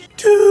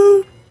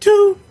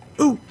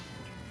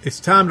It's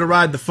time to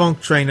ride the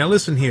funk train. Now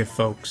listen here,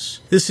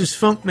 folks. This is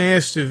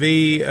Funkmaster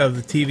V of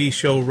the TV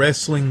show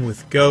Wrestling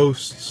with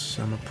Ghosts.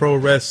 I'm a pro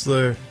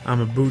wrestler.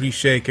 I'm a booty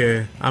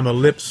shaker. I'm a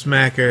lip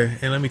smacker.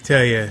 And let me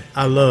tell you,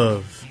 I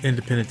love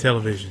independent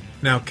television.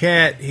 Now,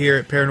 Kat here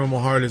at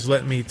Paranormal Heart has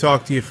let me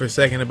talk to you for a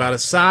second about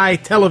Asy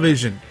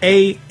Television.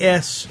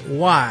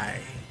 ASY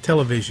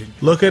Television.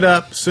 Look it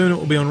up. Soon it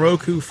will be on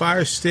Roku,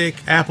 Fire Stick,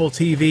 Apple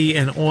TV,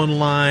 and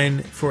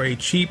online for a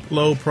cheap,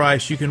 low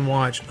price. You can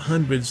watch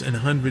hundreds and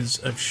hundreds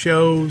of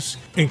shows,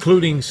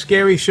 including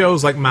scary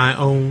shows like my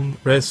own,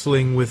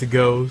 Wrestling with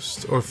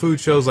Ghosts, or food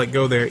shows like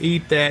Go There,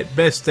 Eat That,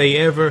 Best Day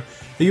Ever,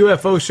 the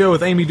UFO show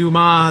with Amy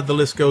Dumas, the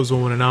list goes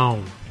on and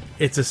on.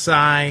 It's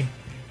AsyTV.com.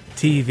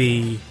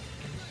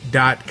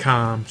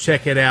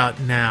 Check it out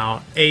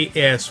now.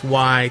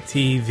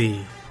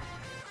 ASYTV.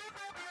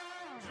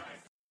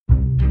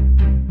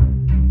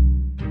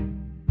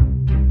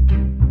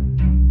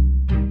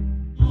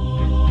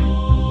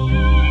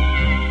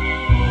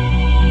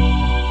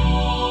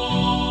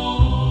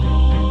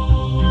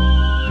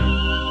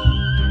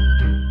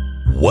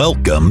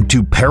 Welcome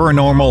to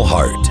Paranormal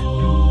Heart,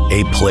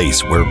 a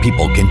place where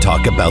people can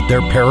talk about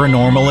their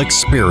paranormal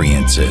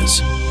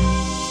experiences.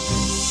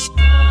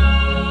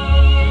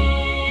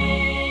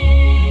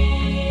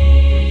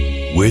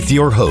 With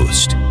your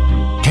host,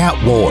 Kat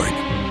Ward,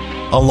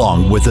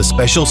 along with a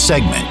special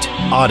segment,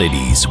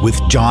 Oddities with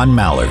John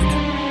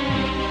Mallard.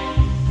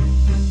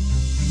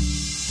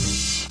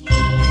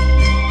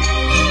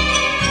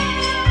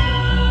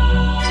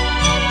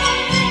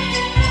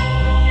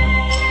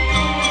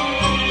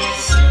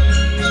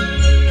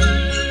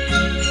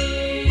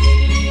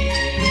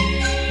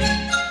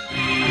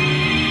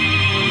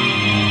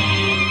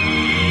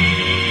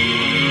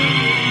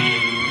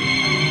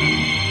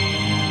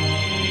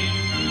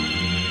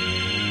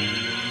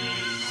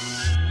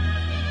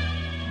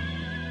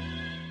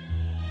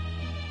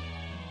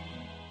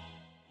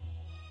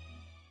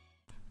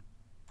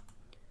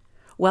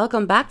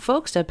 Welcome back,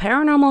 folks, to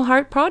Paranormal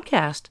Heart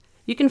Podcast.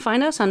 You can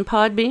find us on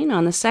Podbean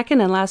on the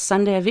second and last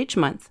Sunday of each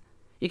month.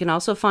 You can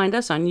also find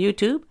us on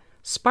YouTube,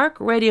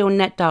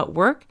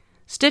 SparkRadioNet.work,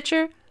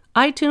 Stitcher,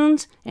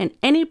 iTunes, and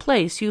any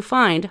place you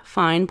find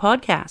fine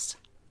podcasts.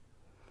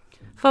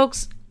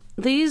 Folks,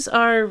 these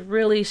are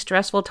really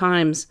stressful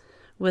times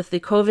with the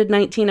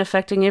COVID-19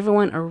 affecting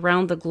everyone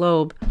around the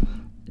globe.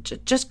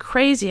 Just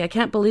crazy. I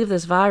can't believe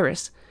this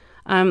virus.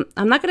 I'm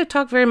not going to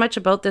talk very much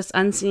about this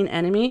unseen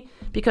enemy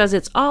because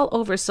it's all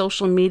over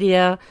social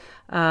media.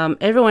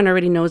 Everyone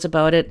already knows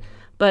about it.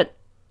 But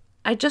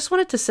I just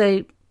wanted to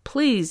say,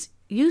 please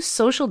use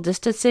social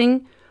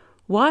distancing,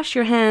 wash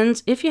your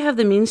hands if you have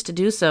the means to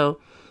do so,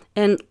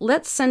 and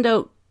let's send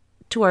out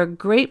to our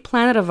great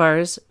planet of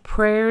ours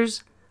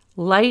prayers,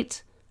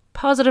 light,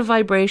 positive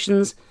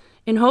vibrations,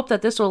 in hope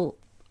that this will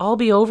all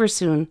be over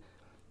soon.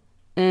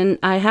 And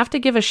I have to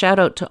give a shout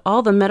out to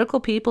all the medical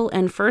people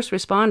and first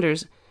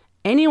responders.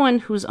 Anyone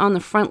who's on the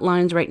front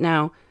lines right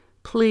now,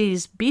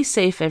 please be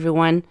safe,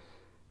 everyone.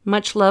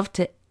 Much love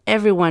to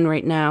everyone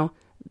right now.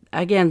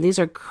 Again, these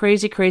are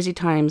crazy, crazy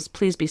times.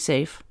 Please be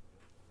safe.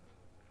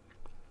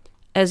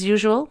 As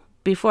usual,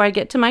 before I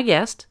get to my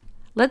guest,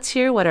 let's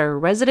hear what our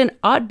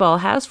resident oddball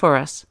has for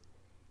us.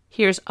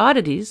 Here's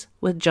Oddities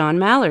with John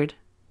Mallard.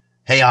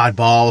 Hey,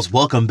 oddballs.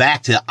 Welcome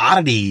back to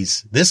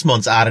Oddities. This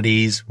month's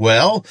Oddities,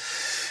 well,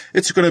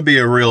 it's going to be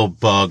a real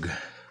bug.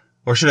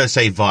 Or should I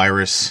say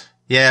virus?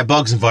 Yeah,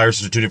 bugs and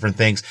viruses are two different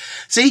things.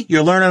 See,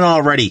 you're learning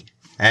already,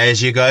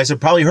 as you guys have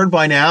probably heard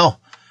by now.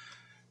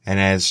 And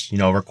as,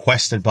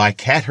 requested by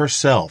Kat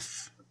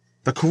herself.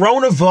 The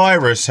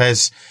coronavirus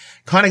has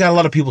kind of got a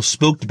lot of people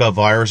spooked about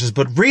viruses,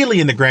 but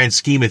really in the grand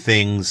scheme of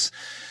things,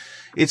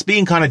 it's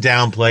being kind of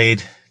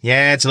downplayed.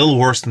 Yeah, it's a little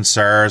worse than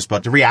SARS,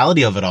 but the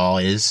reality of it all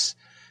is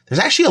there's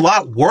actually a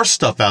lot worse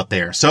stuff out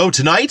there. So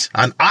tonight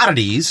on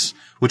Oddities,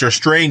 which are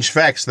strange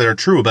facts that are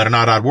true about an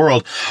odd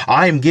world,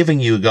 I am giving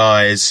you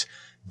guys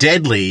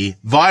deadly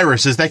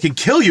viruses that can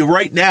kill you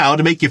right now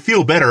to make you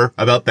feel better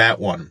about that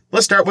one.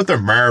 Let's start with the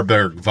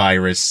Marburg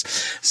virus.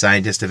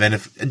 Scientists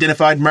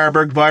identified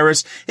Marburg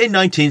virus in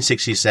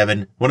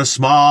 1967 when a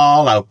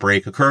small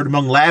outbreak occurred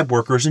among lab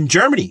workers in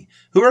Germany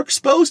who were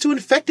exposed to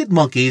infected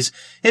monkeys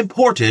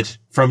imported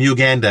from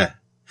Uganda.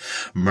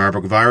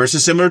 Marburg virus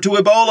is similar to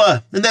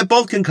Ebola in that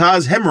both can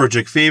cause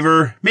hemorrhagic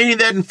fever, meaning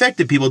that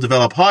infected people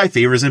develop high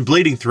fevers and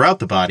bleeding throughout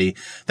the body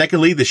that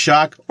can lead to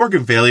shock,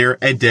 organ failure,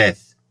 and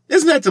death.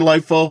 Isn't that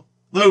delightful?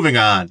 Moving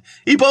on.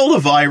 Ebola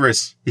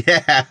virus.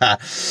 Yeah.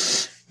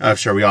 I'm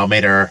sure we all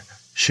made our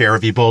share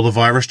of Ebola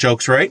virus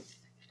jokes, right?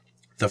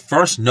 The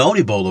first known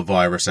Ebola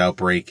virus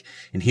outbreak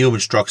in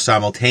humans struck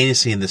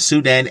simultaneously in the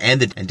Sudan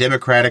and the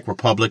Democratic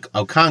Republic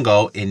of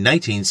Congo in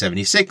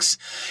 1976.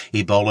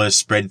 Ebola is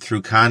spread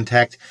through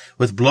contact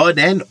with blood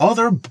and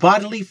other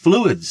bodily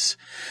fluids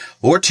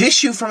or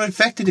tissue from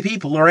infected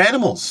people or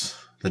animals.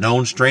 The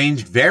known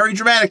strains vary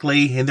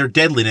dramatically in their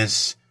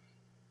deadliness.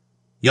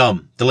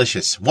 Yum.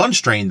 Delicious. One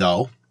strain,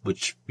 though,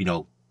 which,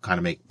 kind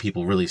of make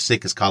people really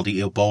sick, is called the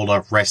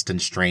Ebola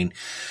resistant strain.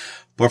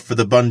 But for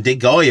the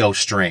Bundiguyo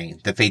strain,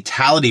 the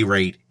fatality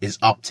rate is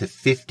up to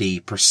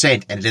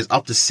 50%, and it is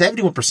up to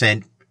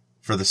 71%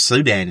 for the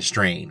Sudan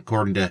strain,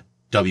 according to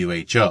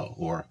WHO,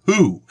 or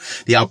WHO.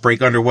 The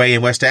outbreak underway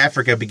in West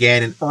Africa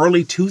began in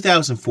early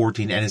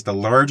 2014 and is the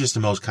largest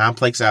and most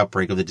complex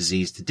outbreak of the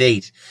disease to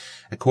date,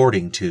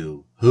 according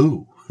to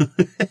WHO.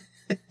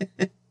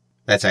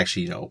 That's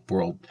actually,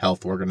 World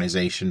Health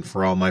Organization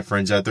for all my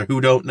friends out there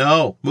who don't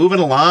know. Moving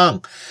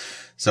along.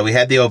 So we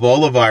had the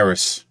Ebola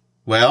virus.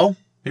 Well,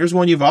 here's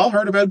one you've all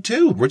heard about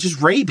too, which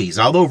is rabies.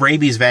 Although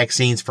rabies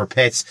vaccines for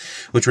pets,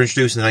 which were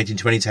introduced in the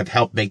 1920s, have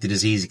helped make the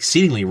disease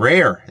exceedingly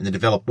rare in the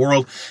developed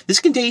world, this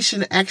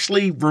condition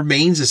actually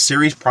remains a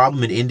serious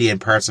problem in India and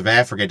parts of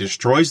Africa. It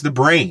destroys the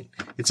brain.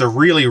 It's a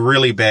really,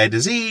 really bad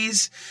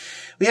disease.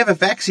 We have a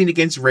vaccine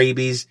against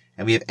rabies,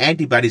 and we have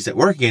antibodies that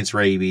work against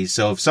rabies.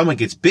 So if someone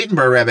gets bitten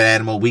by a rabid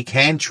animal, we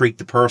can treat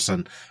the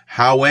person.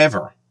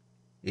 However,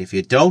 if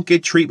you don't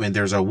get treatment,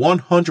 there's a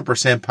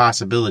 100%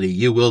 possibility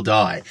you will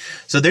die.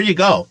 So there you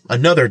go.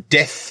 Another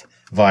death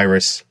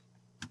virus.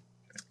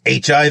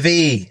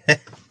 HIV.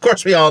 Of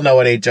course, we all know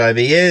what HIV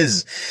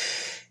is.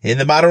 In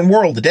the modern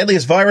world, the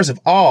deadliest virus of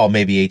all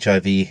may be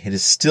HIV. It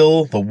is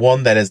still the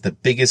one that is the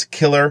biggest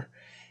killer.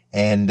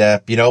 And,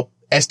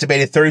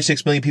 estimated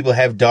 36 million people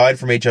have died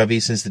from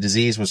HIV since the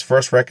disease was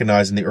first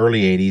recognized in the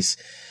early 80s.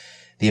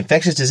 The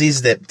infectious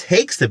disease that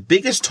takes the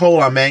biggest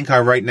toll on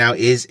mankind right now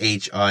is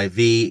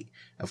HIV.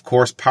 Of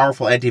course,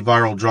 powerful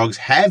antiviral drugs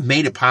have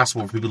made it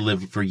possible for people to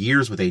live for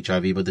years with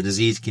HIV, but the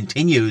disease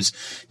continues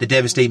to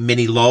devastate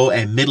many low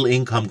and middle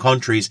income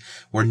countries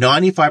where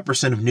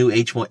 95% of new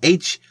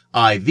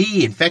HIV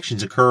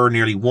infections occur.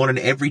 Nearly 1 in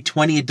every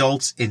 20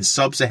 adults in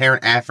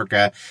sub-Saharan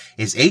Africa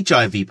is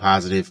HIV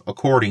positive,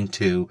 according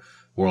to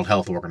World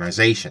Health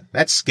Organization.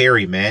 That's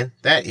scary, man.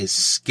 That is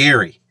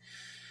scary.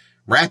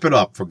 Wrap it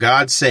up, for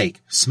God's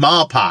sake.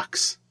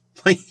 Smallpox.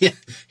 And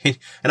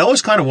I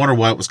always kind of wonder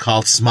why it was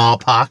called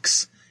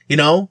smallpox.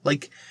 Why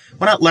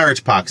not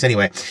large pox?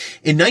 Anyway,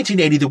 in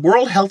 1980, the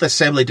World Health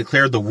Assembly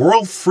declared the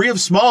world free of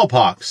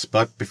smallpox.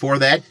 But before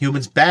that,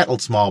 humans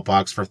battled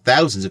smallpox for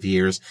thousands of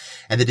years,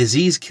 and the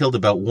disease killed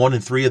about 1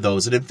 in 3 of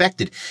those it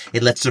infected.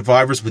 It left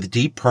survivors with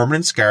deep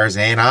permanent scars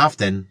and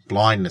often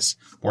blindness.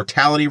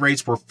 Mortality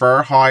rates were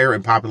far higher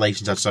in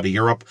populations outside of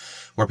Europe,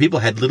 where people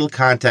had little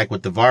contact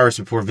with the virus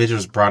before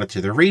visitors brought it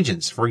to their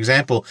regions. For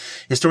example,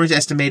 historians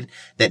estimate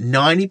that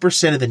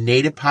 90% of the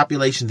native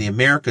population of the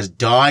Americas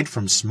died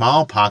from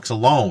smallpox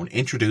alone,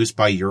 introduced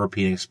by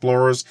European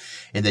explorers.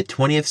 In the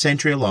 20th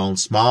century alone,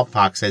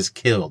 smallpox has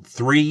killed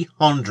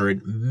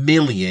 300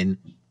 million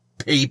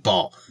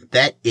people.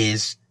 That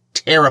is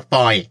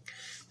terrifying.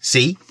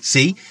 See?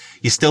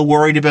 You still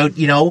worried about,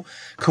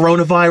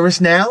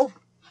 coronavirus now?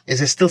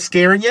 Is it still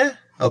scaring you?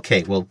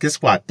 Okay, well,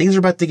 guess what? Things are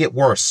about to get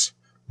worse.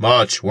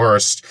 Much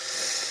worse.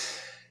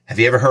 Have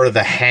you ever heard of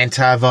the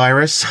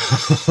hantavirus?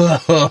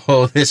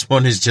 Oh, this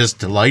one is just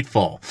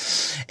delightful.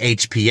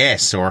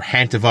 HPS, or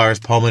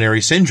hantavirus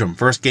pulmonary syndrome,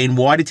 first gained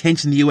wide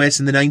attention in the U.S.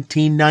 in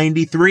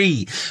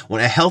 1993,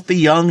 when a healthy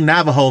young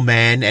Navajo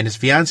man and his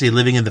fiancée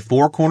living in the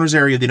Four Corners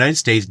area of the United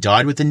States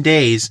died within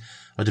days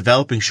of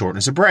developing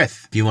shortness of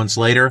breath. A few months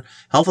later,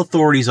 health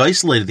authorities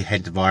isolated the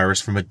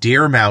hantavirus from a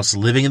deer mouse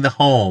living in the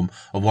home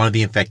of one of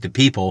the infected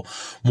people.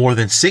 More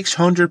than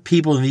 600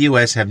 people in the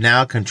U.S. have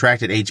now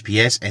contracted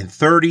HPS, and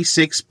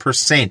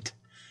 36%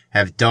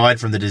 have died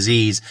from the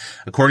disease,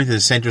 according to the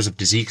Centers of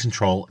Disease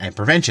Control and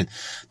Prevention.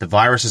 The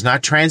virus is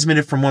not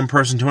transmitted from one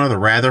person to another.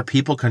 Rather,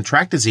 people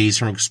contract disease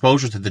from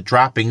exposure to the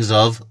droppings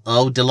of,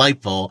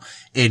 delightful,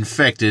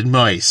 infected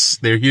mice.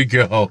 There you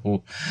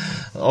go.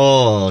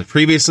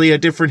 Previously, a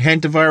different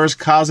hantavirus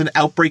caused an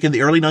outbreak in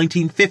the early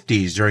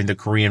 1950s during the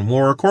Korean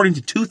War, according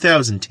to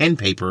 2010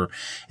 paper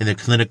in the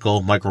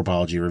Clinical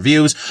Microbiology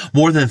Reviews.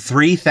 More than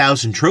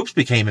 3,000 troops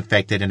became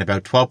infected, and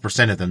about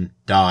 12% of them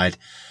died.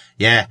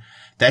 Yeah.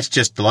 That's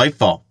just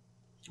delightful.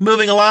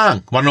 Moving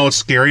along. Want to know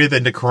what's scarier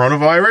than the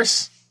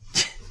coronavirus?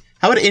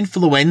 How about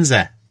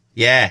influenza?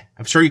 Yeah,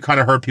 I'm sure you kind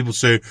of heard people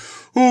say,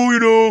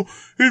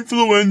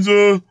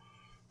 influenza,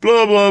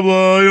 blah, blah,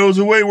 blah, it's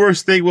a way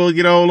worse thing. Well,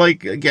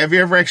 have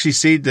you ever actually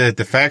seen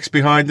the facts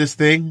behind this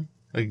thing?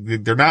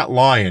 They're not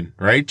lying,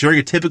 right? During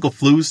a typical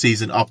flu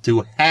season, up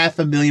to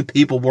 500,000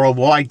 people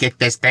worldwide get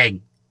this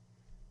thing.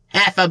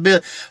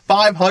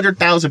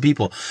 500,000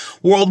 people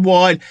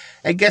worldwide.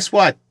 And guess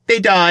what? They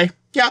die.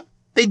 Yeah.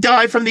 They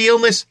die from the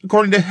illness,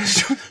 according to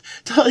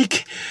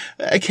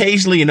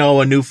occasionally,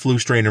 a new flu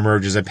strain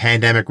emerges. A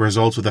pandemic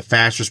results with a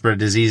faster spread of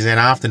disease and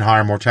often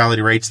higher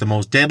mortality rates. The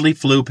most deadly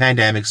flu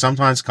pandemic,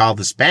 sometimes called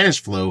the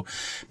Spanish flu,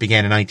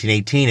 began in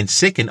 1918 and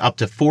sickened up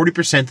to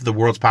 40% of the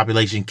world's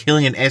population,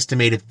 killing an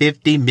estimated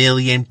 50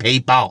 million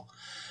people.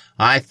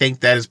 I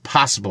think that is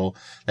possible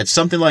that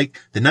something like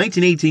the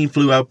 1918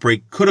 flu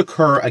outbreak could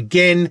occur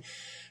again.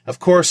 Of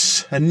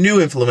course, a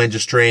new influenza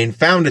strain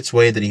found its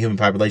way into the human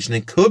population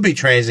and could be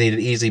transmitted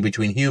easily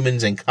between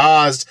humans and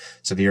caused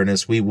severe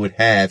illness. We would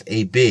have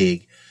a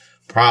big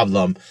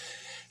problem.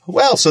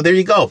 Well, so there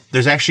you go.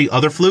 There's actually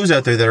other flus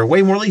out there that are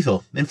way more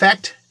lethal. In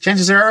fact,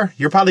 chances are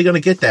you're probably going to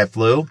get that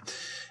flu.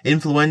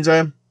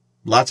 Influenza,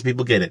 lots of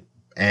people get it.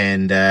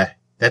 And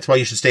that's why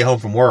you should stay home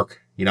from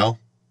work, you know?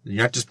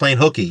 You're not just playing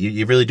hooky.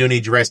 You really do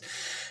need your rest.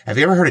 Have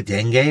you ever heard of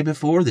dengue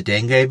before? The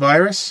dengue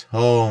virus?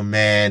 Oh,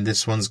 man,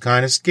 this one's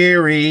kind of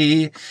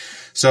scary.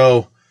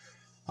 So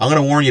I'm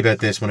going to warn you about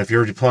this one. If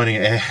you're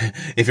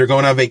if you're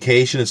going on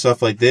vacation and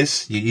stuff like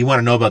this, you want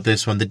to know about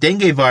this one. The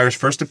dengue virus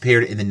first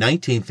appeared in the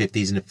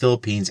 1950s in the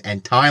Philippines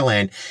and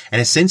Thailand and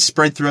has since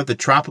spread throughout the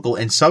tropical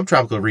and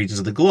subtropical regions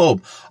of the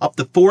globe. Up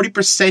to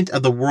 40%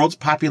 of the world's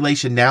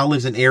population now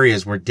lives in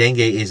areas where dengue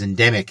is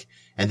endemic.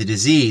 And the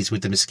disease,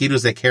 with the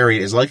mosquitoes that carry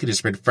it, is likely to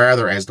spread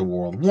farther as the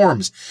world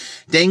warms.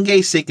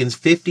 Dengue sickens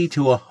 50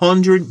 to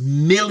 100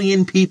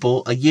 million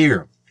people a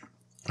year,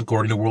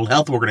 according to World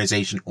Health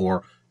Organization,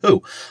 or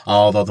WHO.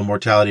 Although the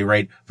mortality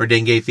rate for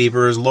dengue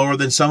fever is lower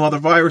than some other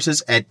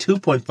viruses, at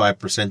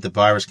 2.5%, the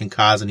virus can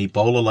cause an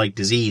Ebola-like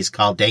disease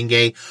called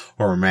dengue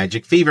or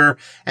hemorrhagic fever,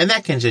 and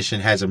that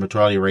condition has a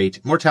mortality rate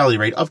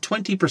of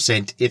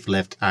 20% if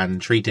left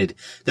untreated.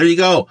 There you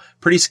go.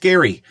 Pretty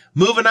scary.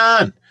 Moving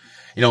on.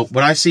 You know,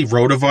 when I see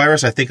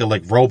rotavirus, I think of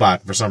like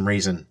robot for some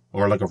reason,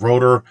 or like a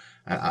rotor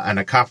and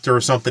a copter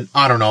or something.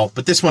 I don't know.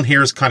 But this one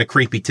here is kind of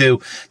creepy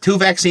too. 2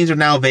 vaccines are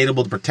now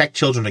available to protect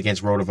children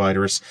against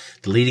rotavirus.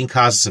 The leading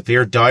cause of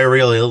severe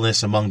diarrheal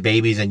illness among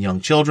babies and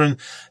young children.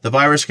 The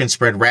virus can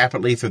spread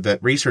rapidly through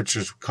what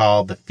researchers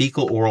call the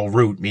fecal oral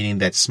route, meaning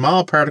that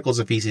small particles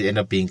of feces end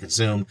up being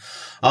consumed.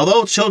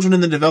 Although children in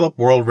the developed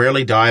world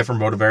rarely die from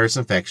rotavirus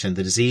infection,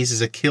 the disease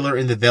is a killer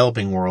in the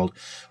developing world,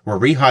 where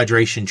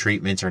rehydration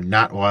treatments are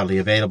not widely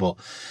available.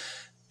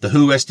 The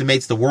WHO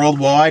estimates the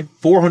worldwide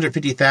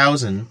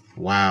 450,000,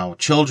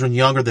 children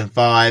younger than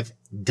 5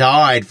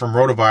 died from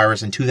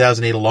rotavirus in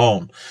 2008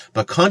 alone.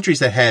 But countries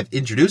that have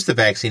introduced the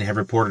vaccine have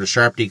reported a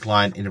sharp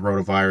decline in the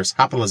rotavirus,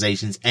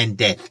 hospitalizations, and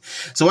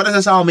death. So what does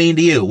this all mean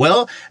to you?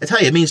 Well, I tell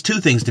you, it means 2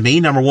 things to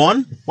me. Number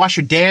 1, wash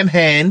your damn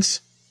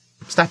hands.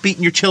 Stop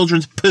eating your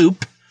children's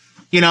poop.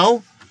 You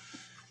know?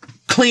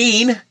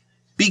 Clean.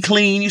 Be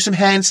clean. Use some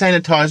hand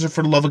sanitizer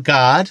for the love of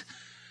God.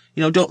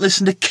 You know, don't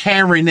listen to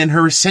Karen and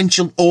her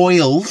essential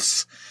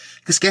oils.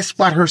 Because guess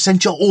what? Her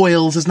essential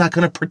oils is not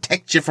going to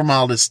protect you from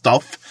all this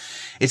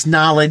stuff. It's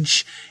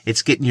knowledge.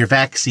 It's getting your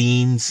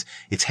vaccines.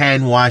 It's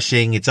hand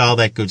washing. It's all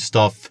that good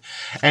stuff.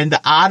 And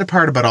the odd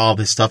part about all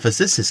this stuff is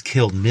this has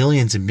killed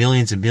millions and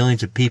millions and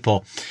millions of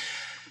people.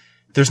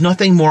 There's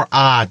nothing more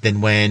odd than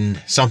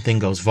when something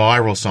goes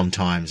viral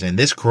sometimes. And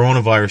this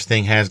coronavirus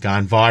thing has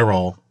gone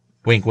viral.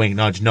 Wink, wink,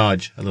 nudge,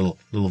 nudge. A little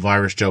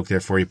virus joke there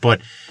for you. But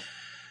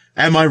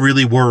am I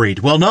really worried?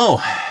 Well,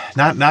 no,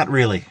 not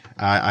really.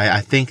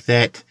 I think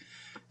that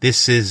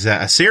this is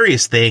a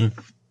serious thing,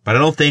 but I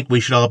don't think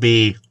we should all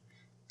be,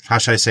 how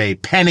should I say,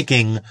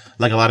 panicking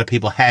like a lot of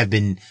people have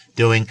been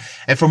doing.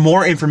 And for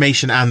more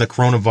information on the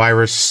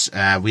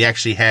coronavirus, we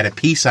actually had a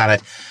piece on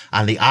it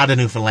on the Odd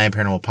Newfoundland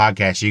Paranormal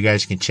Podcast. You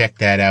guys can check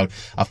that out.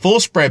 A full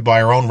spread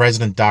by our own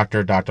resident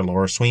doctor, Dr.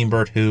 Laura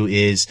Sweenbert, who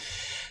is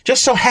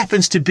just so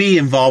happens to be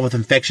involved with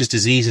infectious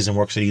diseases and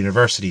works at a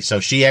university. So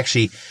she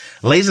actually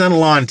lays it on the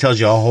lawn and tells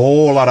you a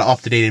whole lot of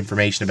up-to-date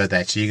information about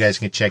that. So you guys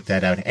can check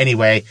that out.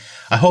 Anyway,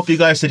 I hope you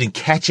guys didn't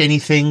catch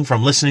anything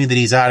from listening to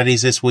these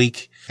oddities this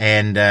week.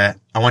 And I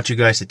want you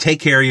guys to take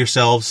care of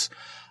yourselves.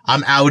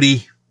 I'm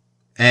outie.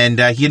 And,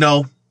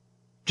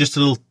 just a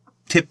little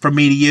tip from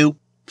me to you.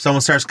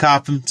 Someone starts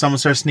coughing, someone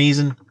starts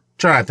sneezing,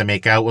 try not to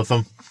make out with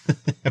them.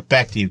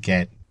 Back to you,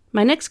 Kat.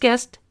 My next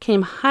guest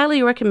came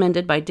highly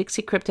recommended by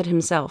Dixie Cryptid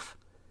himself.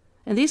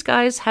 And these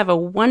guys have a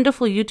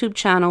wonderful YouTube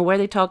channel where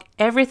they talk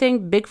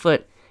everything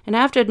Bigfoot. And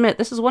I have to admit,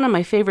 this is one of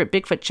my favorite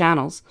Bigfoot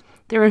channels.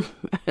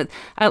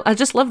 I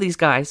just love these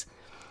guys.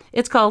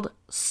 It's called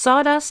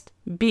Sawdust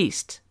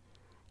Beast.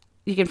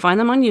 You can find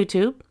them on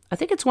YouTube. I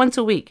think it's once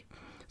a week.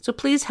 So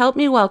please help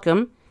me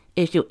welcome,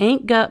 if you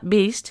ain't got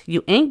Beast,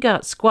 you ain't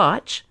got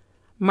Squatch,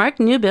 Mark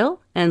Newbill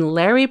and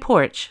Larry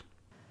Porch.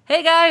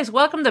 Hey guys,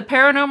 welcome to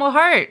Paranormal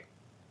Heart.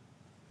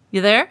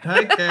 You there?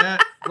 Hey,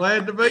 Kat.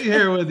 Glad to be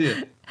here with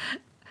you.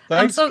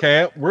 Thanks,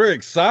 Kat. We're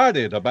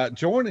excited about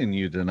joining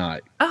you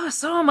tonight. Oh,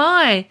 so am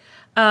I.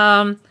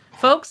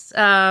 Folks,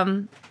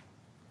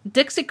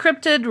 Dixie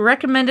Cryptid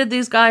recommended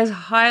these guys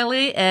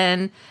highly,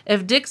 and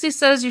if Dixie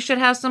says you should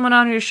have someone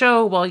on your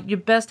show, well, you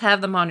best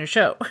have them on your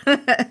show.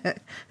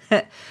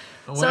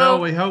 Well,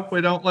 we hope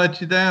we don't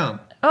let you down.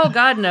 Oh,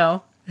 God,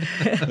 no.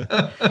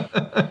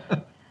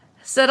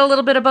 Said a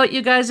little bit about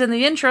you guys in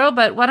the intro,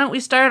 but why don't we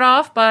start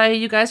off by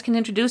you guys can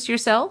introduce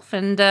yourself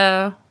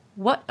and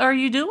what are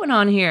you doing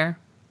on here?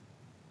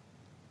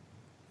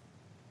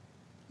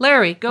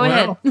 Larry, go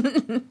ahead.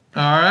 All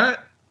right.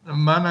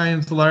 My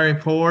name's Larry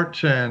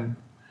Porch, and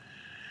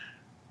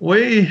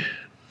we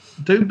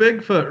do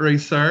Bigfoot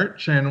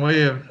research, and we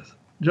have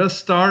just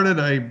started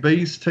a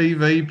Beast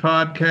TV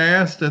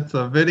podcast. It's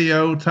a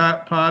video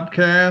type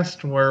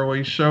podcast where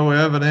we show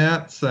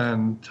evidence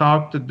and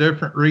talk to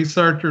different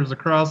researchers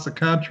across the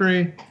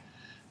country.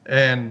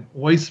 And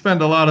we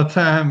spend a lot of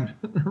time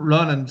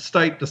running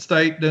state to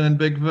state doing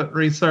Bigfoot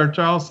research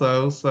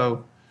also.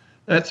 So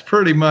that's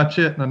pretty much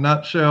it in a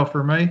nutshell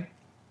for me.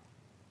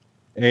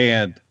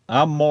 And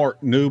I'm Mark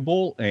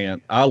Newble,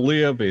 and I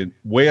live in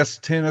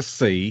West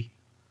Tennessee,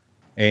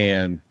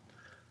 and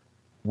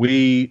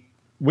we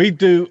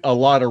do a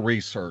lot of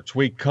research.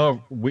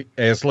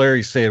 As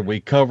Larry said,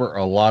 we cover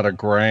a lot of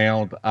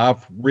ground.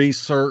 I've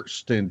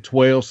researched in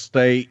 12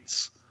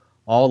 states,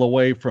 all the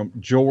way from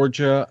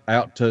Georgia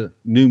out to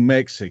New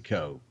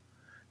Mexico,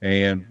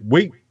 and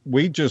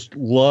we just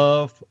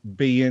love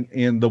being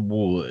in the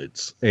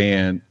woods,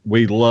 and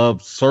we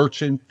love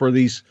searching for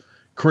these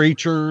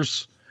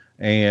creatures.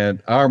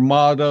 And our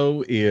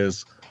motto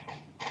is,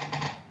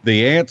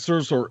 the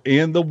answers are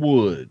in the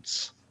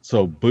woods.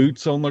 So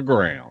boots on the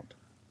ground.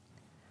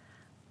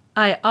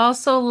 I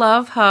also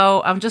love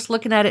how, I'm just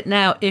looking at it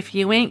now, if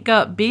you ain't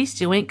got beast,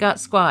 you ain't got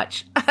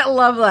Squatch. I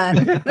love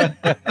that.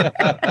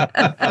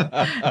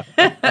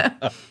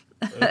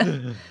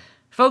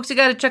 Folks, you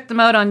got to check them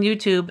out on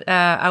YouTube.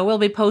 I will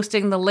be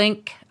posting the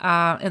link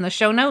in the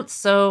show notes,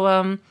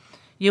 so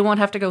you won't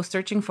have to go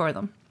searching for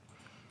them.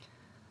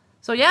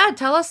 So yeah,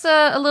 tell us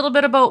a little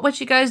bit about what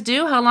you guys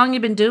do, how long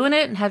you've been doing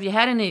it, and have you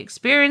had any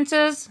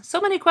experiences?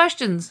 So many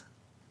questions.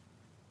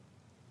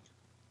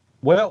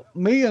 Well,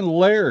 me and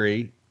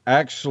Larry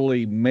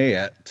actually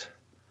met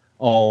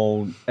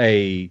on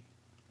a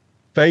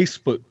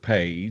Facebook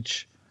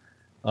page.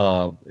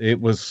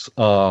 It was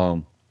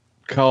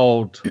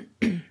called,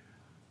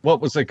 what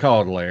was it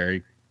called,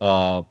 Larry?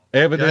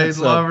 Evidence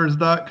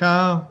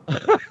GaysLovers.com.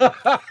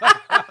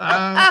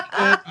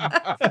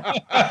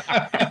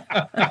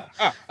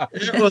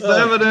 It was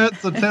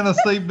Evidence of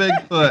Tennessee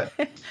Bigfoot.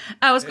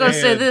 I was going to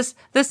say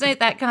this ain't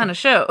that kind of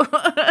show.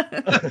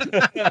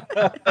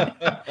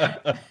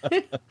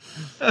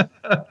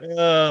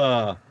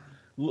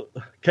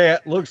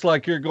 Kat, looks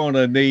like you're going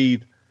to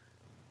need,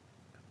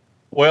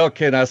 well,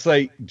 can I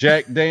say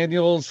Jack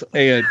Daniels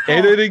and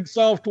editing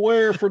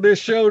software for this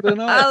show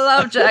tonight? I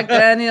love Jack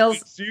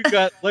Daniels. You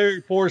got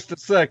Larry Forrest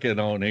II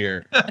on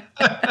here.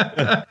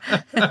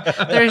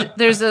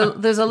 There's a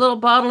little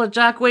bottle of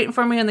Jack waiting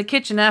for me in the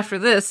kitchen after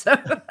this.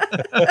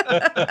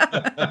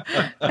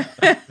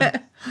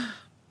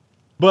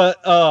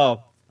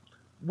 But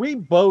we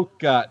both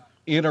got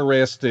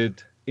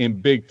interested in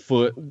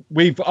Bigfoot.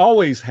 We've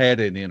always had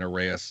an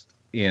interest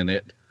in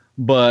it,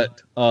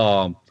 but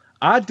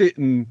I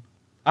didn't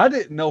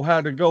know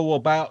how to go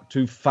about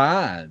to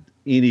find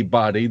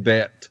anybody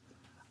that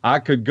I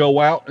could go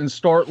out and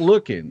start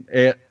looking.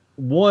 At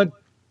one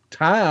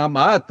time,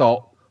 I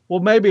thought, well,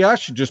 maybe I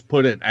should just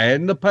put an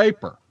ad in the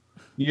paper,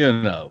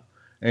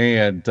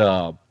 And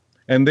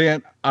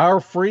then our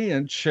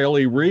friend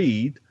Shelly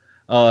Reed,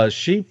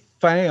 she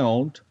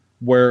found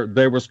where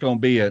there was going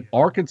to be an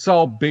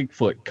Arkansas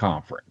Bigfoot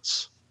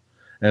conference,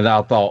 and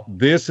I thought,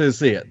 this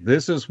is it.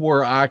 This is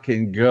where I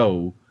can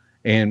go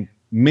and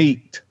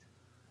meet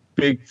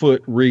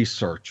Bigfoot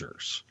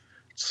researchers.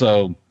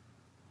 So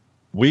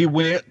we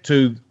went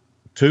to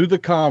the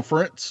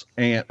conference,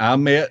 and I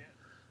met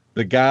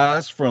the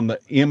guys from the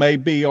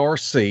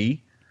MABRC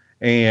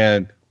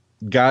and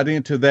got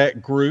into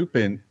that group,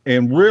 and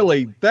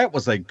really that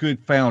was a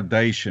good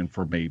foundation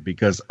for me,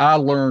 because I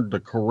learned the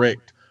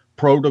correct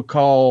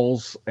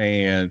protocols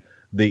and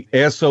the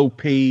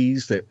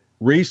SOPs that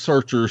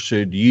researchers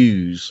should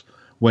use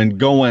when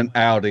going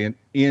out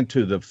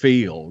into the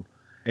field.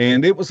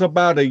 And it was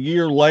about a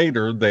year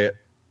later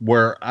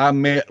where I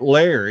met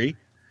Larry,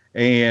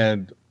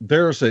 and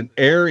there's an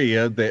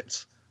area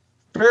that's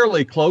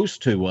fairly close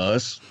to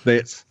us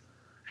that's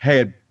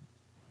had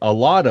a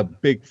lot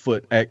of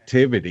Bigfoot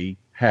activity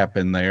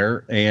happen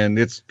there, and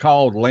it's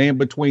called Land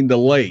Between the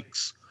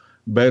Lakes,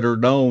 better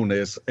known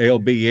as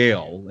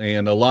LBL.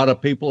 And a lot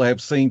of people have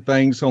seen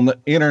things on the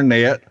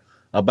internet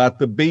about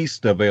the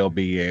beast of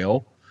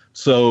LBL.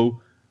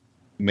 So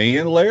me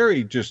and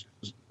Larry just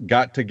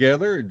got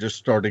together and just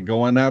started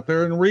going out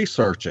there and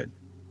researching.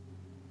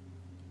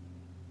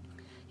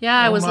 Yeah,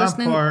 I was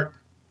listening.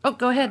 Oh,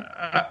 go ahead.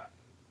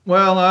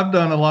 Well, I've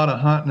done a lot of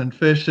hunting and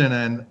fishing,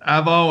 and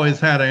I've always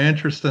had an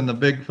interest in the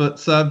Bigfoot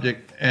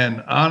subject.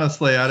 And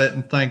honestly, I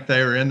didn't think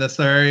they were in this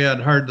area. I'd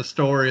heard the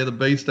story of the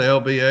beast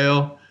of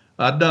LBL.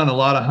 I'd done a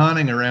lot of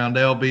hunting around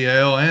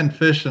LBL and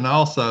fishing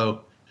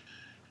also.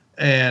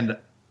 And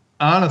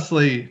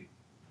honestly,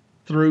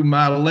 through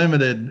my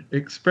limited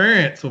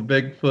experience with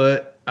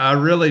Bigfoot, I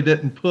really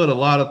didn't put a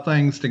lot of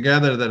things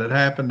together that had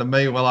happened to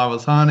me while I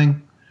was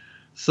hunting.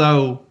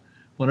 So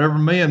whenever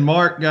me and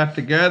Mark got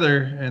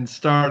together and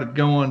started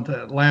going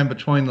to Land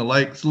Between the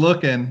Lakes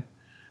looking,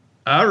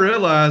 I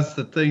realized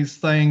that these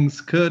things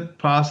could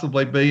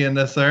possibly be in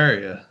this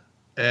area.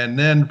 And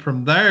then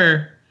from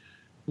there,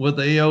 with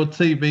the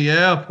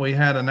EOTBF, we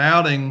had an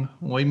outing.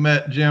 We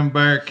met Jim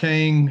Bear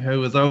King, who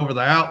was over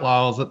the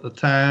Outlaws at the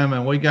time,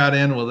 and we got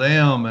in with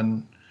them.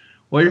 And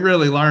we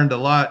really learned a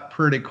lot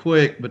pretty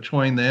quick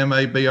between the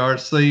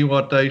MABRC,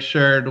 what they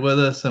shared with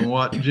us, and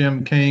what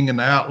Jim King and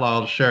the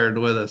Outlaws shared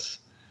with us.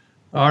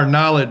 Our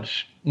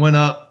knowledge went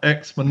up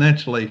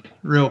exponentially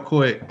real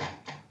quick.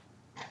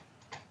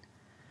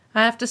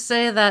 I have to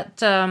say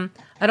that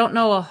I don't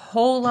know a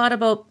whole lot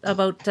about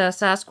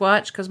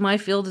Sasquatch, because my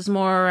field is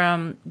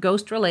more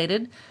ghost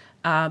related.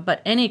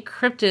 but any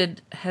cryptid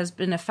has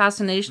been a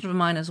fascination of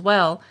mine as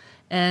well.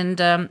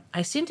 And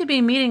I seem to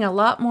be meeting a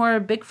lot more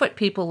Bigfoot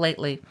people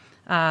lately,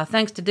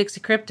 thanks to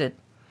Dixie Cryptid.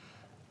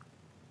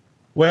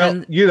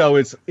 Well,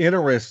 it's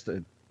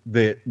interesting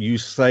that you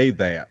say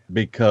that,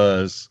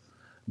 because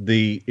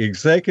the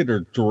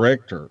executive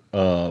director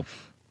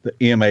of the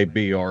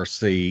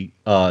MABRC,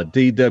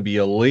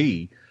 D.W.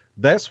 Lee,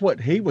 that's what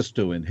he was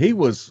doing. He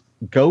was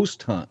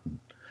ghost hunting,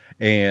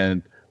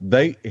 and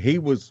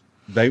him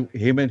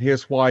and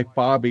his wife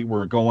Bobby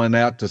were going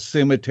out to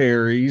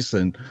cemeteries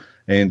and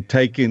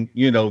taking,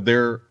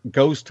 their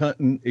ghost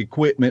hunting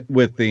equipment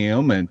with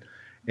them,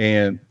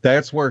 and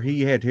that's where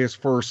he had his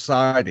first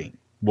sighting.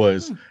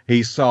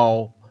 They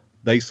saw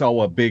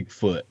a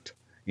Bigfoot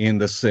in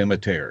the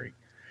cemetery.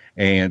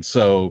 And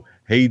so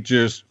he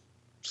just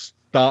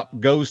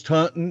stopped ghost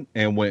hunting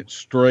and went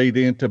straight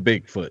into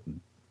Bigfooting.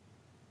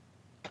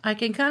 I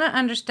can kind of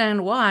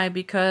understand why,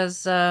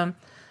 because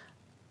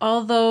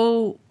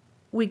although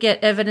we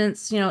get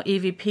evidence,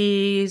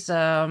 EVPs,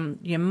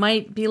 you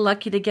might be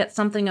lucky to get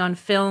something on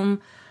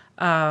film.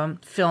 Yeah,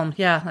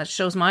 that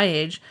shows my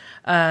age.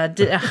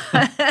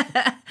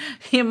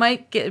 You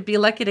might be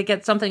lucky to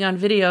get something on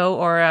video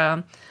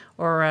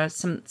or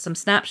some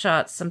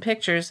snapshots, some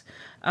pictures,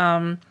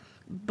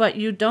 but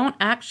you don't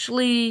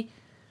actually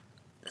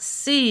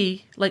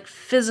see like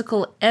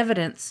physical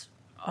evidence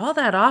all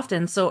that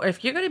often. So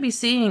if you're going to be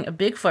seeing a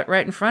Bigfoot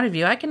right in front of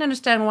you, I can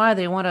understand why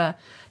they want to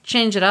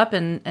change it up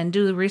and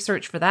do the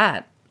research for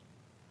that.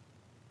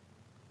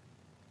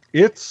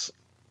 It's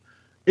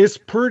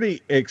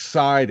pretty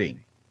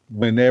exciting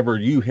whenever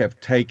you have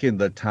taken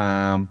the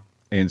time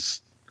and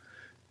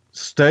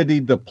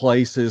studied the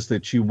places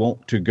that you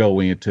want to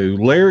go into.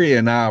 Larry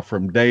and I,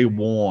 from day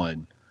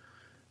one,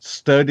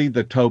 studied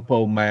the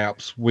topo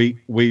maps. We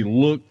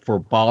look for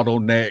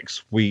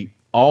bottlenecks. We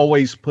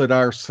always put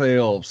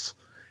ourselves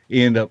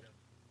in a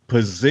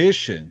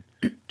position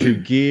to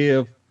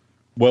give,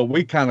 well,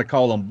 we kind of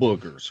call them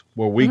boogers,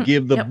 where we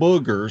give the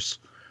boogers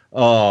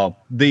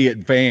the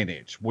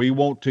advantage. We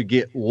want to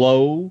get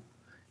low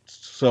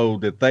so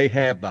that they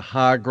have the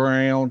high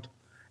ground,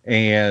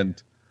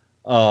 and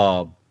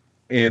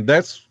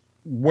that's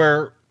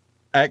where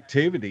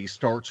activity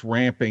starts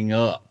ramping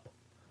up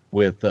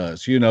with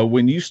us.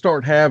 When you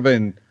start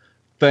having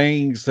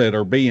things that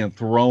are being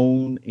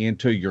thrown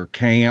into your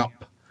camp,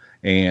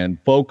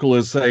 and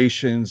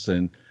vocalizations,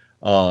 and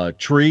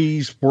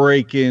trees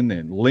breaking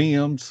and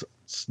limbs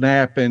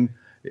snapping,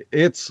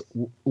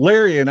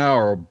 Larry and I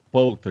are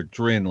both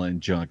adrenaline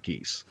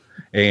junkies,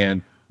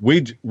 and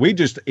we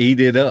just eat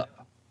it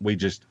up. We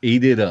just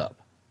eat it up.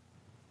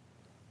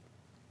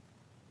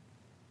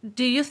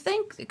 Do you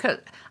think, because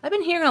I've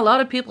been hearing a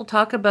lot of people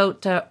talk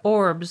about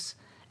orbs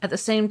at the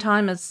same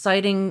time as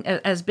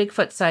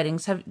Bigfoot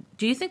sightings.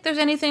 Do you think there's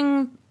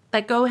anything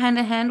that go hand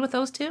in hand with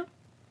those two?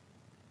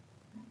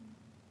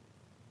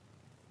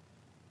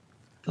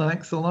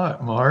 Thanks a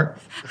lot, Mark.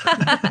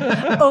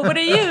 Over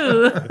to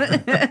you.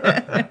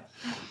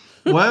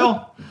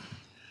 Well,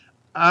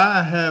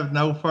 I have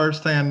no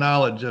firsthand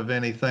knowledge of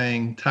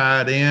anything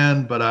tied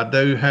in, but I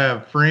do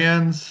have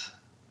friends,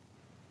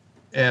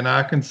 and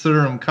I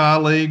consider them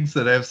colleagues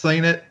that have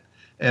seen it,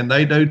 and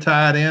they do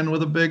tie it in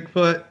with a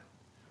Bigfoot.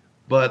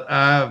 But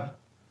I've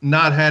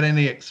not had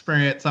any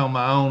experience on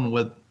my own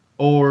with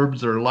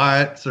orbs or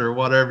lights or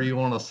whatever you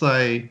want to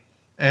say,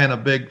 and a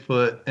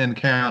Bigfoot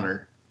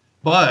encounter.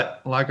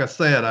 But like I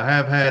said, I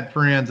have had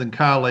friends and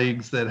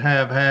colleagues that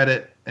have had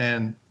it,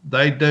 and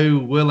they do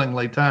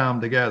willingly tie them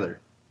together.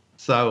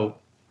 So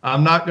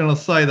I'm not going to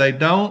say they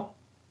don't,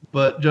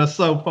 but just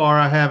so far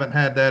I haven't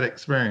had that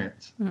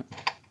experience.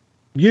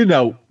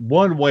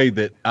 One way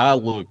that I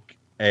look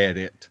at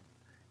it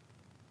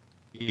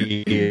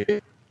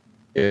is,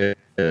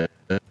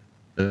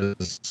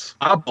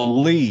 I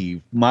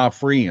believe my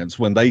friends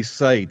when they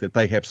say that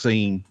they have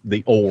seen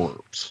the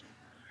orbs.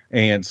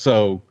 And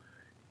so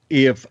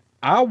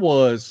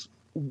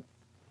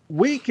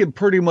we can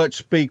pretty much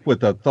speak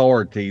with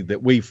authority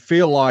that we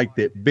feel like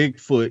that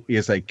Bigfoot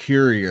is a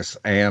curious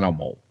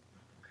animal.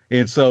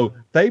 And so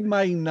they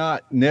may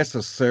not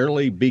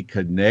necessarily be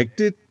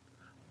connected,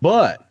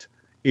 but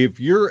if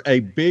you're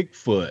a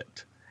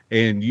Bigfoot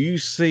and you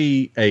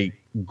see a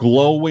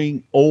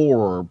glowing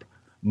orb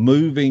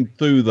moving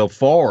through the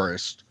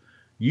forest,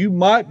 you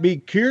might be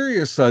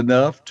curious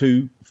enough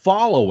to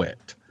follow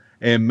it.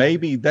 And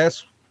maybe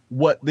that's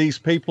what these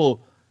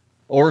people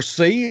are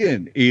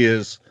seeing,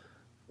 is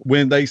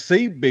when they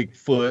see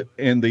Bigfoot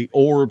and the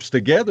orbs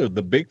together,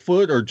 the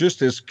Bigfoot are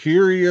just as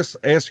curious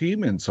as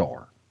humans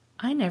are.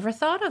 I never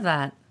thought of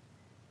that.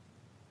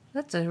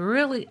 That's a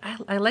really,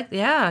 I like,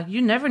 yeah,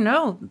 you never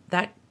know.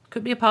 That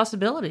could be a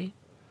possibility.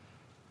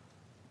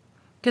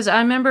 Because I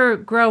remember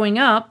growing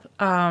up,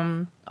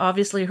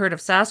 obviously heard of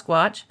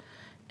Sasquatch,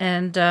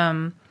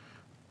 and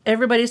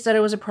everybody said it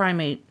was a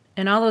primate.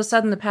 And all of a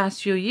sudden, the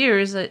past few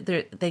years,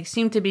 they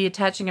seem to be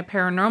attaching a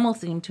paranormal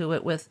theme to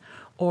it with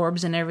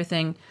orbs and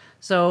everything.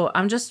 So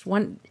I'm just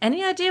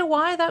any idea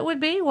why that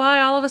would be?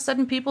 Why all of a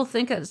sudden people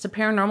think it's a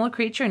paranormal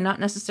creature and not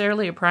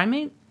necessarily a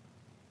primate?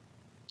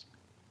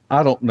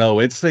 I don't know.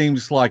 It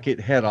seems like it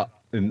had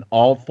an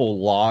awful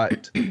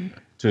lot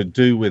to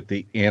do with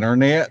the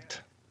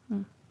internet.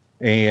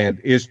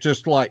 And it's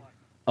just like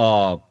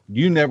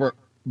you never,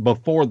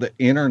 before the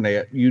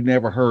internet, you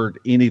never heard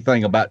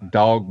anything about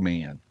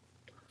Dogman.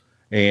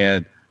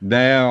 And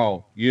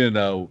now,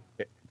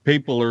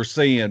 people are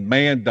seeing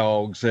man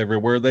dogs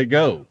everywhere they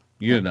go,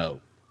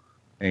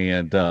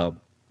 And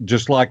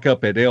just like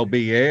up at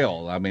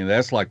LBL, I mean,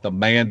 that's like the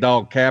man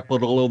dog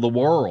capital of the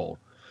world.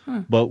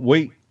 But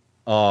we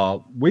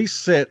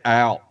set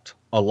out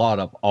a lot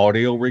of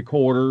audio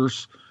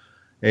recorders,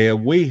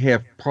 and we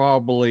have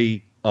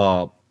probably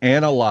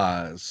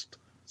analyzed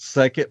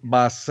second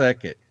by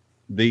second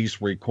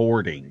these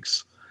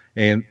recordings.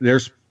 And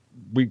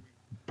we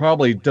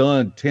probably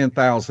done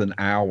 10,000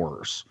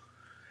 hours.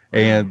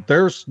 And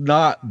there's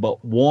not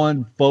but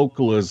one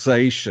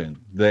vocalization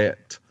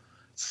that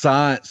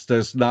science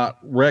does not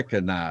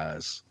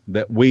recognize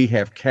that we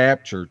have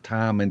captured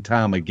time and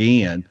time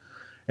again.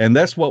 And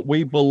that's what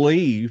we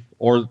believe,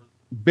 or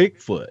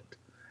Bigfoot.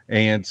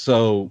 And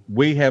so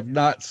we have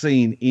not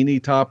seen any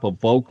type of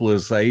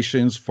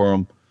vocalizations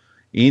from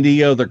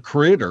any other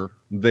critter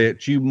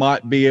that you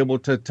might be able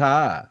to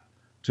tie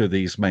to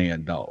these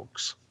man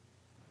dogs.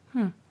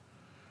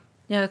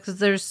 Yeah, because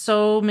there's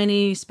so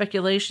many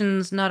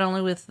speculations, not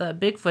only with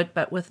Bigfoot,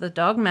 but with the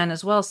Dogman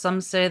as well.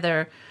 Some say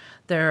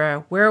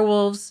they're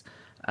werewolves.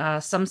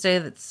 Some say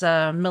it's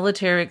a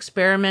military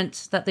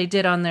experiment that they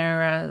did on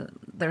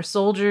their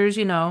soldiers.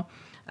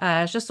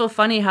 It's just so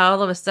funny how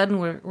all of a sudden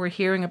we're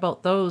hearing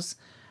about those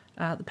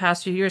the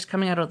past few years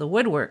coming out of the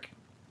woodwork.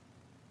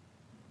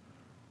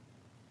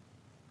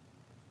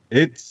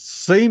 It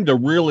seemed to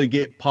really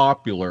get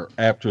popular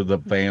after the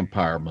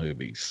vampire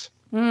movies.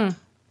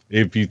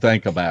 If you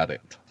think about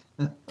it.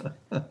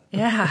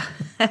 Yeah.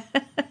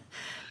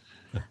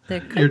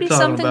 There could be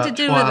something to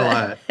do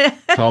Twilight. with it.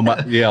 Talking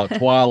about,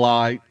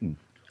 Twilight.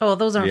 Oh,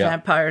 those aren't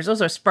vampires. Those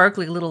are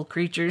sparkly little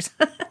creatures.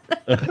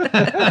 My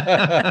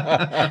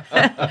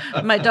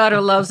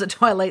daughter loves the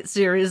Twilight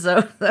series,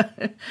 though.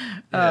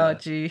 Oh,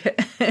 gee.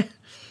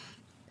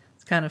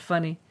 It's kind of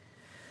funny.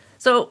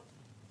 So,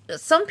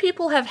 some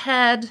people have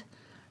had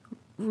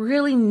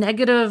really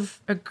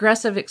negative,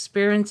 aggressive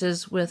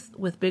experiences with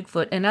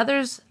Bigfoot, and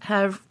others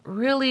have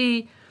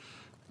really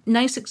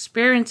nice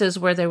experiences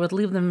where they would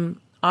leave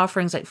them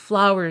offerings like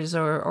flowers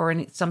or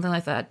something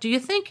like that. Do you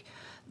think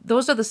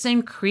those are the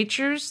same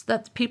creatures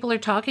that people are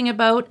talking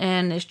about,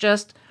 and it's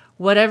just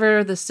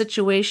whatever the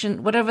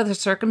situation, whatever the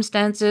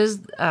circumstances,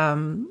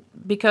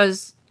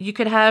 because you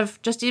could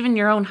have just even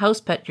your own house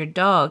pet, your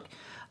dog,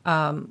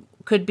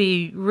 could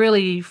be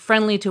really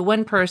friendly to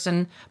one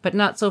person, but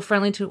not so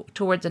friendly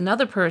towards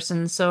another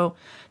person. So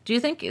do you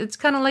think it's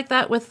kind of like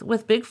that with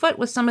Bigfoot,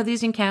 with some of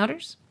these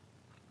encounters?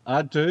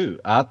 I do.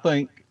 I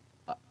think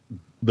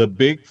the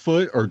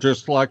Bigfoot are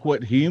just like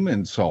what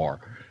humans are.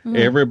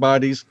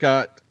 Everybody's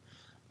got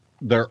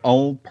their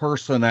own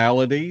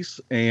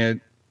personalities,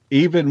 and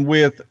even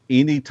with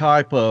any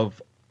type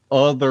of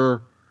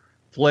other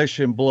flesh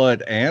and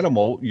blood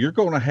animal, you're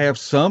going to have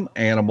some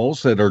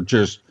animals that are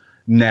just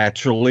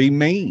naturally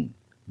mean,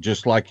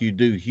 just like you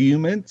do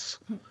humans.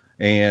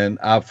 And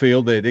I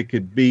feel that it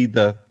could be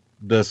the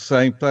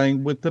same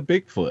thing with the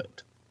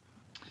Bigfoot.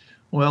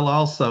 Well,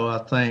 also, I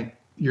think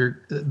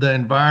the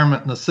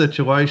environment and the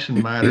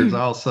situation matters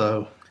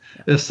also.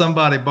 If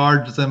somebody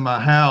barges in my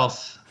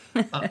house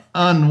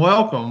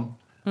unwelcome,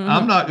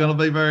 I'm not going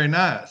to be very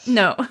nice.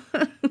 No.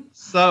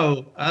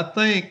 So I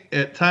think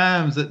at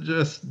times it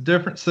just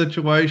different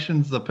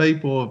situations, the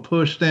people have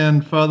pushed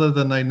in further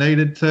than they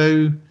needed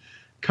to,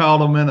 caught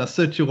them in a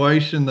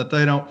situation that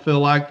they don't feel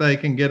like they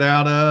can get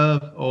out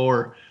of,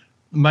 or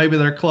maybe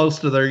they're close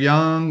to their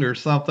young or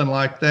something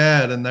like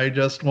that, and they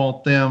just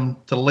want them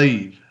to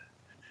leave.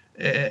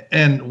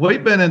 And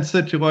we've been in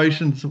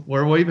situations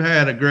where we've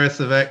had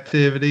aggressive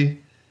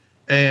activity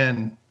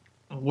and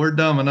we're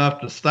dumb enough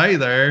to stay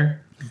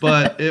there,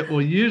 but it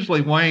will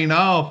usually wane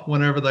off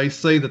whenever they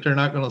see that they're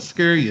not going to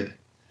scare you.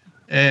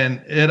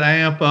 And it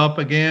amp up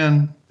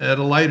again at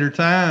a later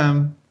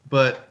time.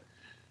 But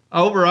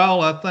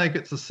overall, I think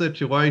it's a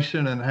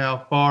situation and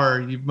how far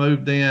you've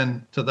moved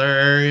in to their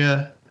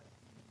area.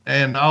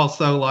 And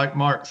also, like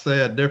Mark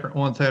said, different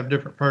ones have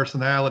different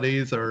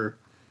personalities or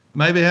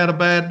maybe had a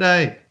bad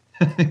day.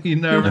 You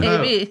never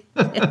Maybe.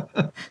 know.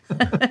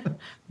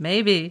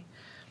 Maybe.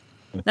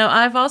 Now,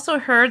 I've also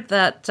heard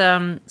that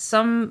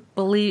some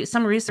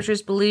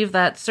researchers believe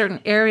that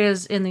certain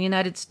areas in the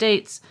United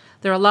States,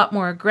 they're a lot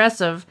more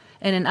aggressive,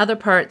 and in other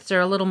parts,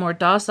 they're a little more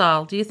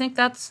docile. Do you think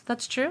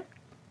that's true?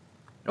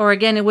 Or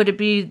again, would it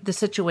be the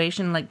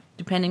situation, like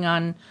depending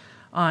on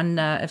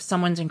if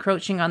someone's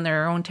encroaching on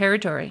their own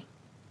territory?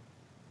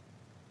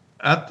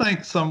 I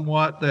think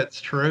somewhat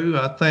that's true.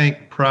 I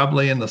think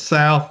probably in the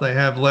South they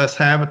have less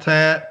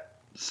habitat,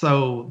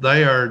 so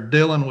they are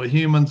dealing with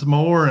humans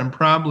more and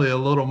probably a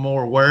little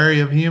more wary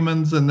of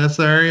humans in this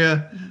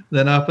area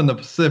than up in the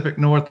Pacific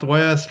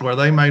Northwest, where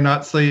they may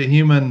not see a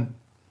human.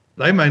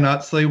 They may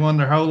not see one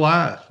their whole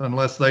life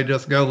unless they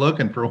just go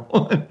looking for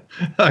one,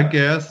 I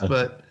guess.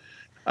 But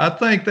I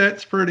think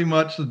that's pretty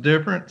much the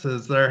difference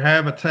is their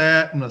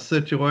habitat and the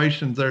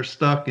situations they're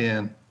stuck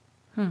in.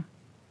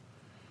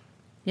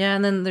 Yeah,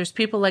 and then there's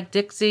people like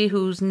Dixie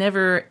who's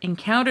never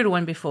encountered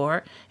one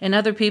before, and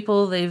other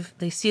people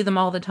they see them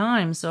all the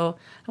time. So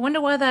I wonder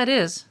why that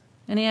is.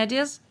 Any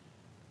ideas?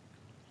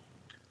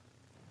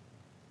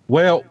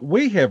 Well,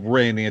 we have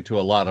ran into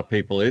a lot of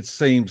people. It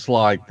seems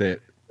like that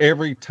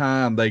every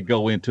time they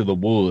go into the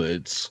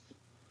woods,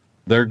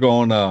 they're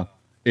going to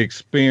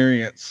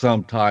experience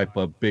some type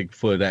of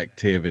Bigfoot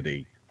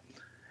activity.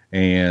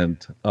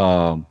 And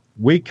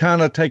we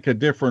kind of take a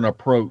different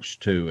approach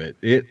to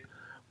it.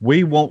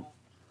 We won't,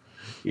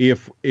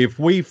 if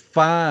we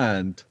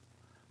find,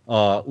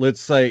 let's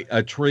say,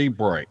 a tree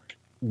break,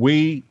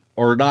 we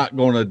are not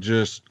going to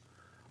just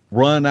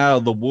run out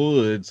of the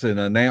woods and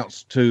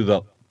announce to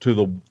the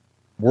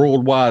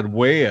World Wide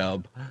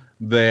Web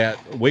that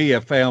we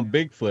have found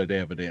Bigfoot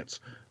evidence.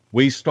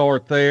 We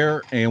start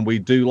there and we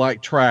do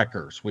like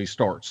trackers. We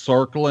start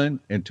circling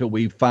until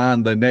we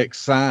find the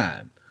next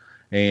sign.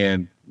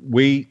 And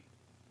we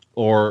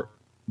are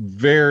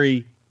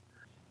very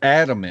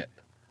adamant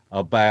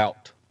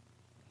about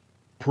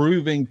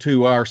proving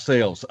to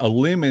ourselves,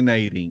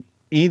 eliminating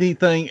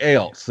anything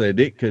else that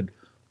it could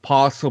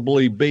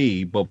possibly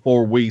be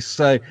before we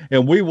say,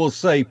 and we will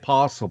say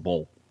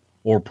possible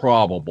or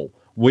probable.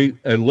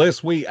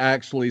 Unless we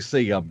actually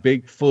see a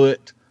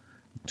Bigfoot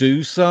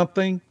do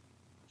something,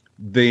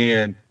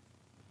 then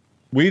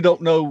we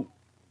don't know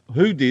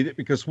who did it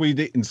because we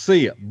didn't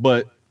see it,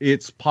 but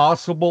it's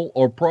possible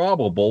or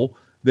probable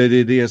that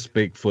it is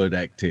Bigfoot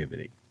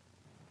activity.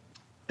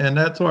 And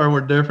that's where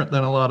we're different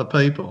than a lot of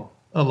people.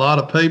 A lot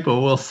of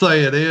people will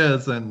say it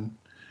is and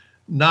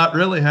not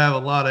really have a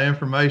lot of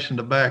information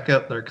to back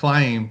up their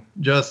claim,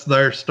 just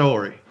their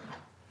story.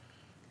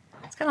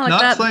 It's kind of like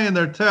not that. saying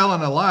they're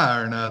telling a lie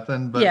or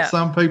nothing, but Yeah.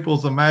 some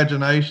people's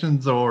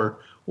imaginations or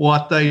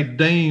what they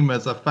deem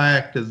as a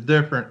fact is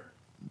different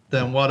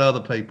than what other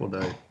people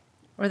do.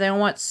 Or they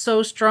want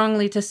so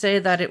strongly to say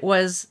that it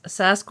was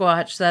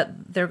Sasquatch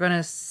that they're going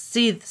to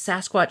see the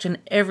Sasquatch in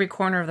every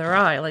corner of their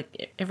eye,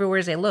 like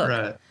everywhere they look.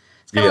 Right.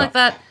 It's kind of like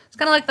that. It's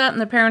kind of like that in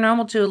the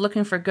paranormal too,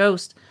 looking for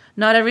ghosts.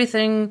 Not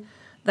everything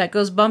that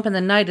goes bump in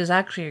the night is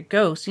actually a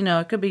ghost. You know,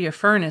 it could be your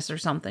furnace or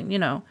something, you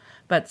know.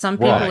 But some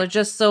people Right. are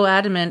just so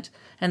adamant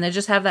and they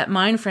just have that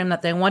mind frame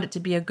that they want it to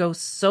be a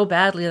ghost so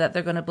badly that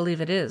they're going to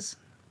believe it is.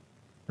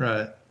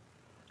 Right.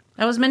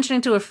 I was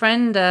mentioning to a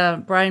friend,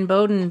 Brian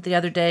Bowden, the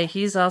other day.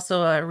 He's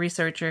also a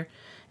researcher.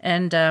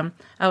 And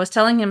I was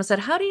telling him, I said,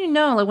 how do you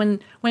know, like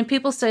when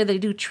people say they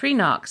do tree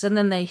knocks and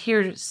then they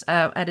hear,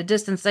 at a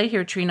distance, they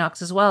hear tree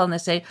knocks as well. And they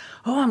say,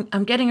 oh,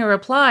 I'm getting a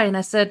reply. And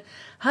I said,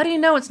 how do you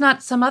know it's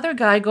not some other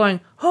guy going,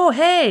 oh,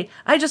 hey,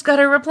 I just got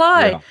a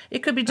reply. Yeah. It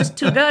could be just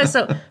two guys.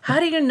 So how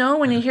do you know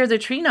when you hear the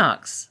tree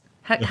knocks?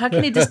 How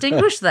can you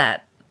distinguish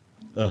that?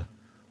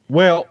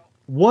 Well,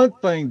 one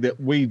thing that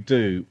we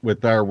do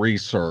with our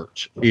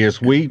research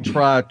is we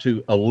try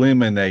to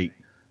eliminate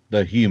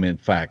the human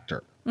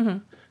factor. Mm-hmm.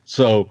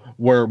 So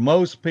where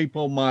most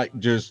people might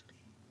just,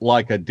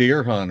 like a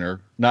deer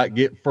hunter, not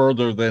get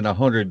further than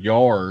 100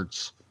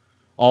 yards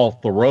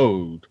off the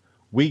road,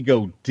 we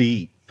go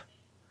deep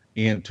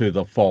into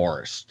the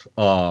forest.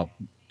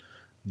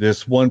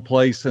 This one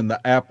place in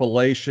the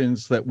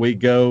Appalachians that we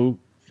go,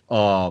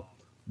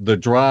 the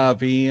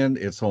drive in,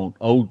 it's on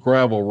old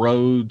gravel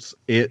roads.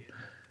 The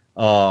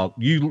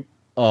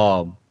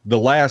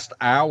last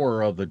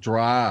hour of the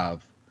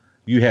drive,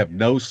 you have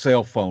no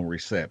cell phone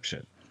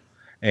reception.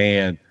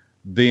 And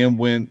then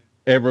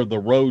whenever the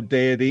road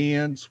dead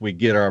ends, we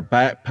get our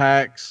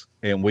backpacks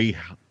and we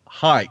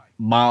hike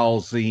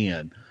miles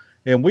in.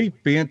 And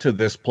we've been to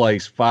this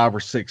place 5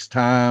 or 6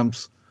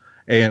 times,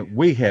 and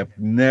we have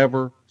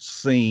never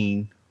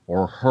seen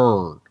or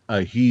heard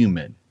a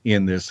human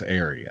in this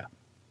area.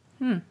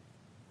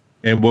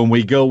 And when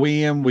we go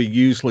in, we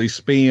usually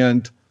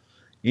spend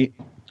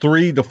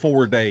 3 to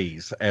 4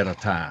 days at a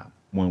time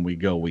when we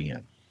go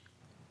in.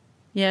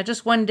 Yeah,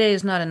 just one day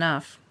is not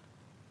enough.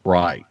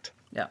 Right.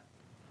 Yeah.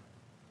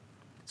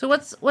 So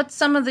what's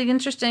some of the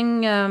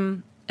interesting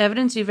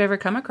evidence you've ever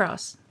come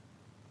across?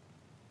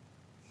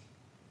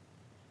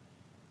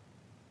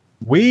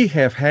 We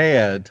have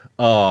had,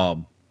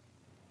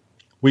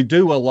 we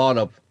do a lot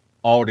of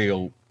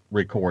audio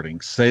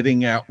recordings,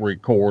 setting out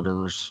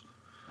recorders.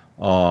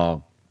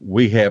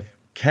 We have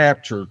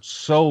captured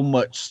so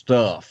much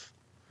stuff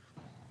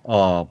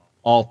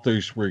off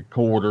these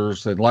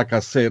recorders. And like I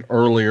said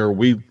earlier,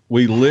 when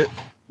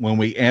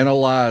we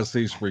analyze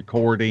these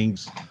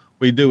recordings,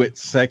 we do it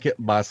second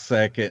by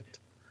second.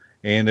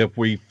 And if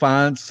we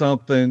find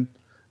something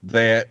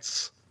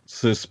that's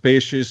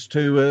suspicious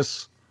to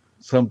us,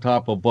 some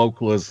type of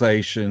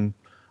vocalization,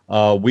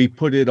 we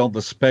put it on the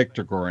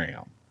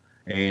spectrogram.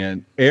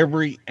 And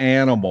every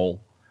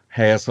animal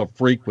has a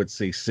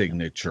frequency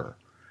signature.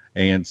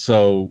 And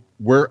so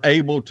we're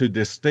able to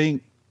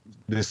distinguish,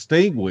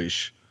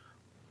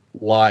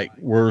 like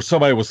where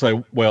somebody will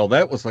say, well,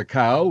 that was a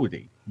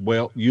coyote.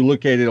 Well, you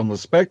look at it on the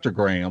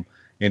spectrogram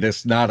and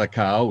it's not a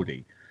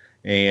coyote.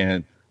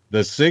 And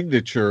the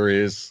signature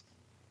is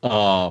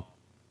the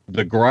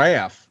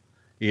graph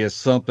is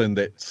something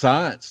that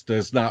science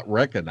does not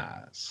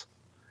recognize.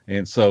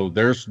 And so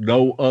there's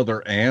no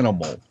other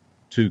animal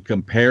to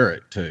compare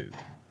it to.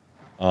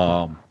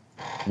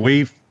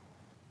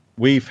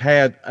 We've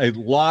had a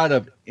lot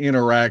of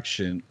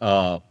interaction.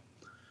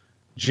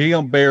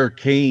 Jim Bear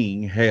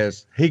King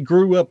he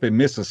grew up in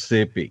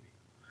Mississippi,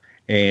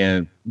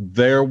 and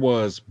there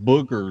was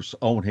boogers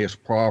on his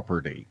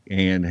property,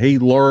 and he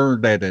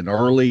learned at an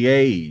early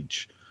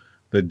age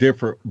the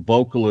different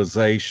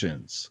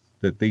vocalizations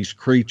that these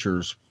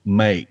creatures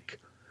make.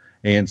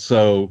 And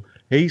so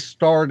he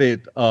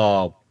started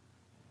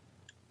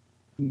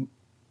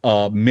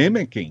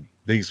mimicking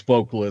these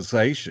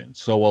vocalizations.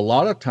 So a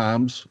lot of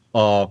times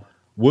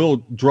we'll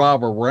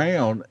drive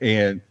around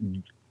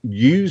and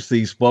use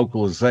these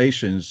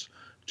vocalizations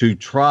to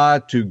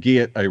try to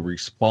get a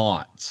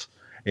response.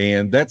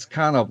 And that's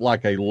kind of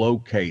like a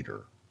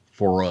locator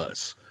for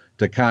us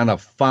to kind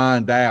of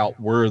find out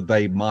where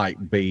they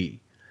might be.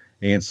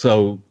 And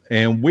so,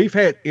 and we've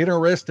had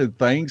interesting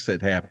things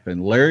that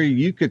happen. Larry,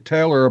 you could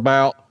tell her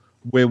about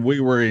when we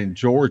were in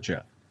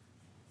Georgia.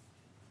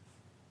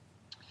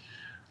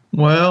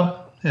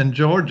 Well, in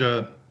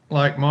Georgia,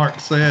 like Mark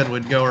said,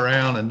 we'd go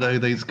around and do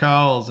these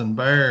calls, and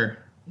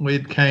Bear,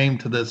 we'd came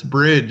to this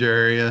bridge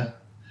area,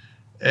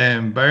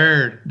 and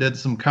Bear did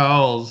some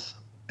calls,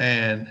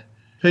 and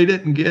he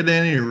didn't get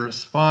any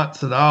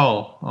response at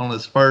all on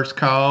his first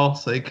call.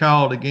 So he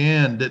called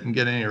again, didn't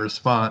get any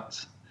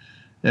response.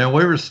 And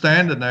we were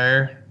standing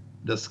there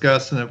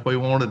discussing if we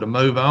wanted to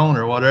move on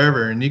or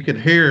whatever, and you could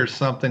hear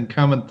something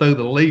coming through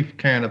the leaf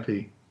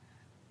canopy.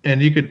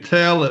 And you could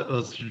tell it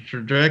was a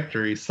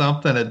trajectory.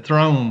 Something had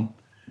thrown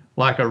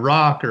like a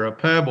rock or a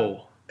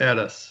pebble at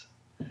us.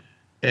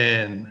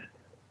 And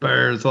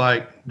Bear's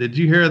like, "Did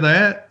you hear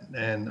that?"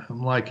 And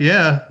I'm like,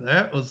 "Yeah,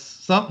 that was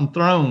something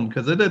thrown,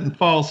 because it didn't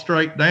fall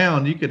straight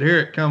down. You could hear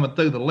it coming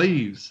through the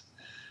leaves."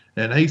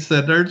 And he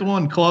said, "There's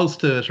one close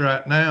to us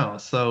right now."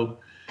 So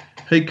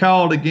he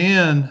called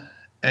again,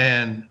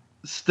 and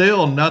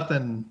still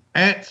nothing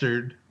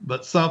answered,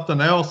 but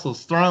something else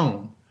was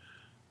thrown.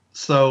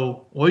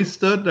 So we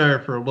stood there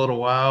for a little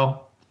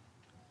while,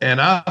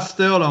 and I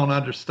still don't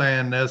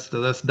understand this to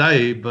this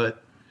day,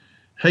 but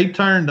he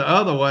turned the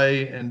other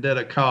way and did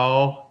a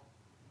call,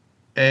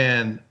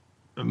 and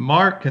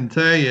Mark can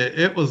tell you,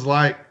 it was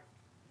like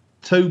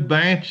two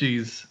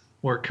banshees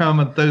were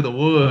coming through the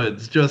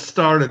woods, just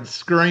started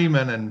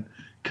screaming and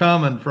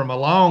coming from a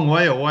long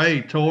way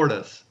away toward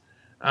us.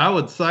 I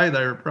would say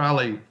they were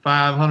probably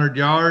 500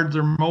 yards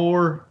or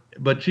more,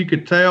 but you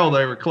could tell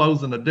they were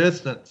closing the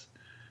distance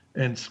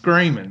and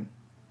screaming.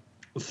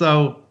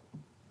 So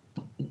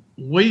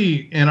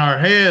we, in our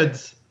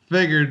heads,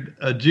 figured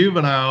a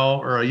juvenile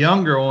or a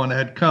younger one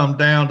had come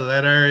down to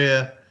that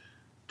area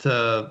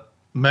to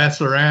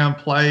mess around,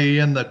 play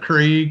in the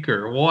creek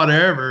or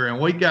whatever, and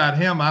we got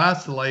him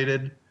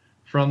isolated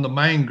from the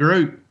main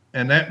group,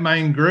 and that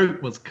main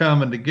group was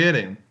coming to get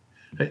him.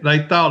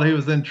 They thought he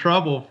was in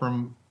trouble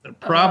from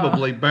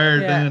probably Bear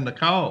doing the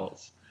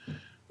calls.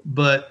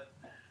 But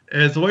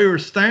as we were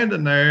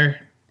standing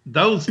there,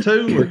 those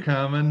two were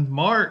coming.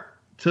 Mark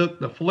took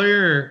the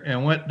FLIR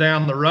and went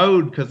down the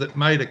road because it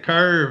made a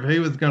curve. He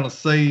was going to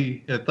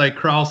see if they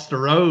crossed the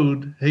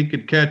road, he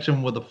could catch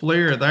them with a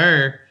FLIR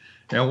there.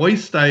 And we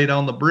stayed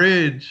on the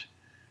bridge,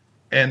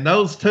 and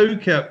those two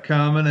kept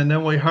coming. And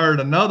then we heard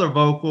another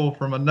vocal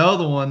from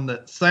another one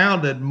that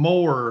sounded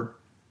more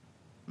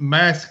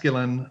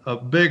masculine,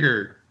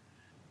 bigger.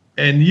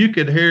 And you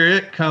could hear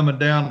it coming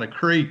down the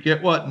creek.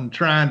 It wasn't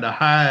trying to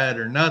hide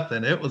or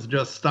nothing. It was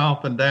just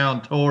stomping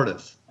down toward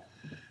us.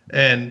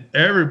 And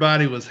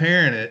everybody was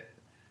hearing it.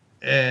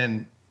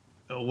 And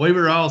we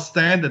were all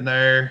standing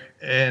there,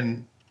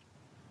 and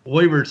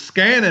we were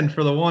scanning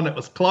for the one that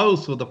was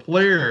close with the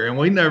FLIR, and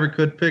we never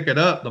could pick it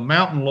up. The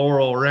mountain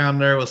laurel around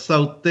there was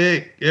so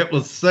thick, it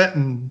was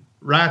sitting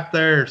right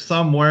there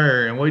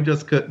somewhere, and we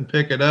just couldn't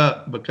pick it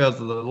up because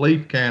of the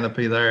leaf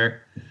canopy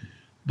there.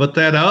 But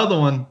that other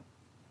one,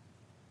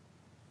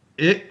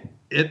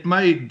 it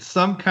made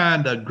some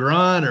kind of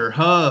grunt or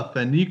huff,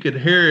 and you could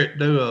hear it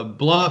do a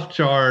bluff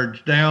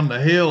charge down the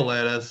hill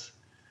at us.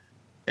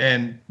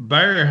 And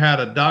Bear had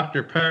a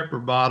Dr. Pepper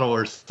bottle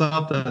or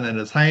something in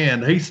his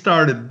hand. He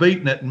started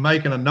beating it and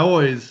making a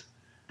noise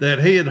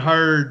that he had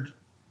heard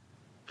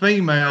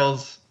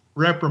females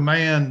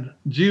reprimand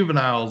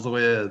juveniles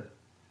with,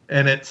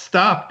 and it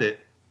stopped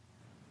it.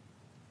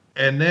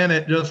 And then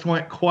it just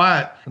went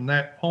quiet from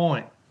that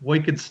point. We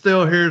could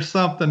still hear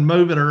something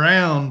moving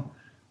around,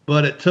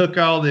 but it took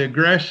all the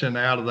aggression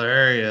out of the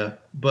area.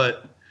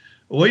 But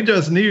we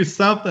just knew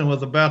something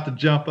was about to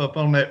jump up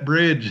on that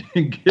bridge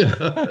and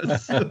get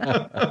us.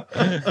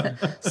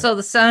 So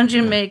the sound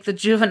you make, the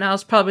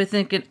juvenile's probably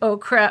thinking, "Oh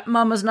crap,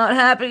 Mama's not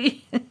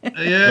happy."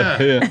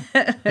 Yeah.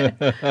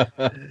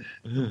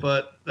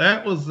 But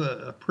that was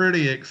a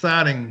pretty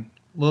exciting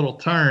little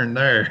turn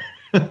there.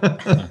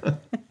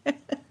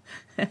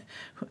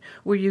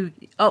 Were you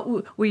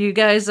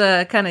guys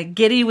kind of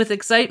giddy with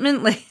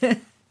excitement?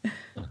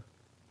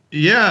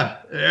 Yeah,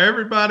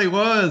 everybody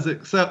was,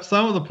 except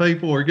some of the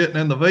people were getting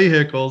in the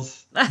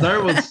vehicles.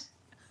 There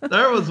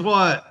was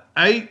what,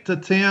 8 to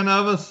 10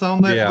 of us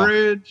on that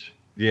bridge?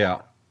 Yeah.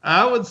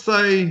 I would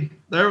say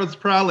there was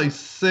probably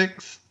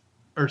 6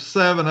 or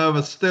 7 of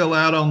us still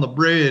out on the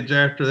bridge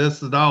after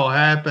this had all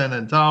happened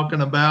and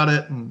talking about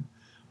it and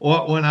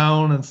what went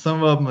on, and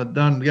some of them had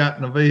got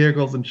in the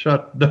vehicles and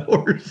shut the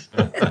doors.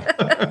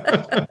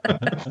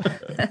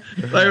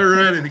 They were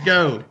ready to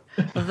go.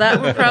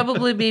 That would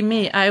probably be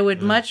me. I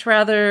would much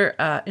rather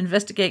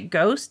investigate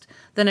ghost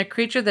than a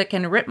creature that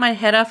can rip my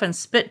head off and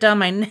spit down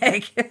my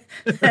neck.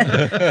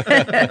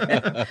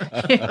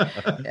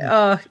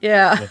 Oh,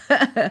 yeah.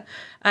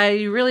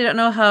 I really don't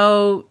know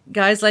how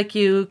guys like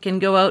you can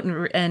go out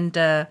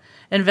and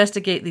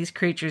investigate these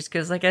creatures,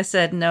 because like I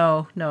said,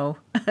 no.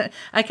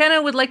 I kind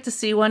of would like to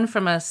see one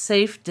from a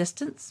safe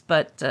distance,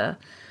 but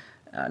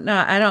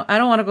no, I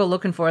don't want to go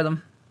looking for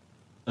them.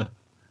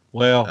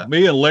 Well,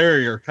 me and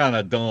Larry are kind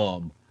of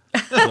dumb.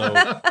 So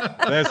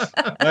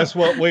that's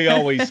what we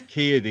always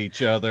kid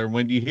each other.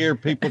 When you hear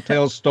people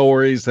tell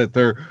stories that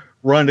they're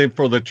running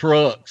for the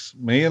trucks,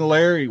 me and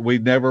Larry, we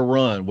never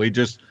run. We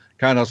just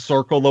kind of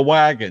circle the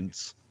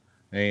wagons,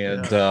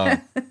 and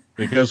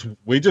because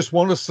we just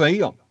want to see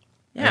them.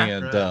 Yeah.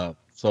 And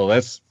so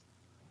that's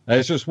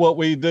just what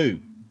we do.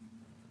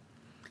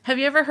 Have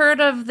you ever heard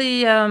of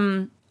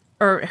the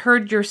or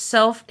heard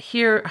yourself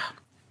hear?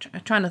 I'm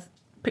trying to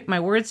pick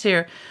my words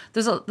here.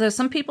 There's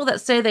some people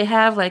that say they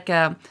have like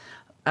their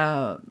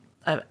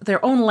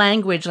own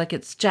language, like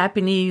it's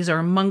Japanese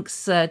or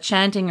monks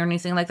chanting or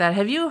anything like that.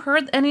 Have you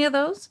heard any of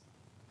those?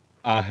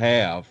 I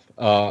have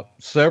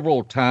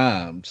several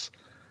times,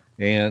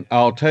 and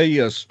I'll tell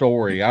you a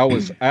story. I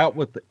was out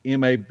with the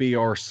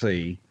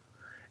MABRC,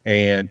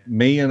 and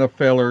me and a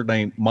feller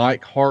named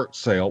Mike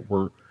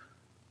Hartzell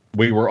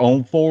we were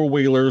on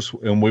 4-wheelers,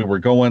 and we were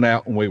going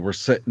out and we were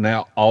setting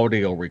out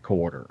audio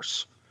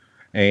recorders.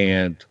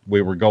 And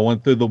we were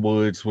going through the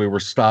woods. We were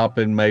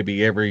stopping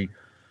maybe every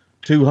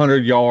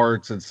 200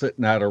 yards and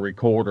sitting out a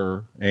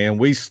recorder. And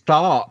we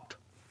stopped,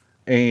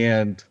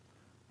 and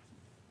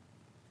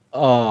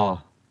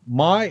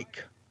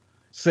Mike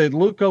said,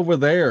 "Look over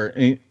there."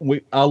 And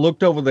I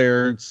looked over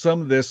there, and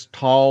some of this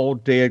tall,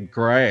 dead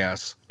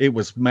grass, it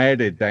was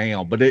matted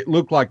down, but it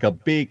looked like a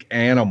big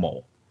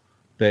animal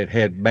that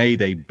had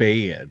made a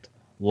bed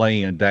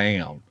laying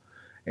down.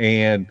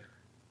 And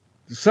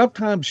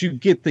sometimes you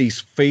get these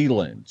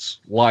feelings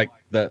like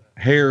the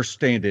hair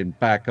standing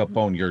back up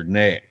on your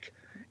neck.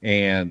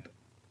 And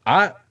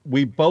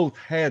we both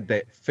had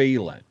that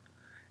feeling.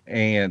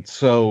 And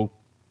so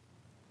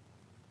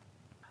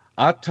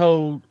I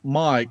told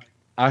Mike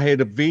I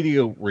had a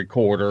video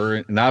recorder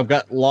and I've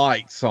got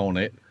lights on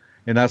it.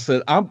 And I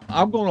said, I'm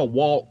going to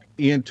walk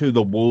into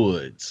the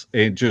woods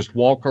and just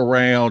walk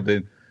around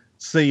and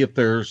see if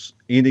there's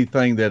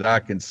anything that I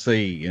can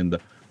see. And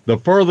the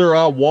further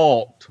I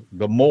walked,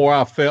 the more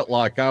I felt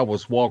like I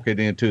was walking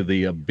into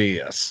the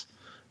abyss,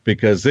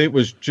 because it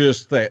was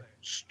just that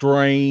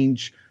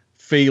strange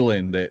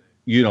feeling that,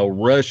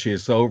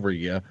 rushes over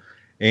you.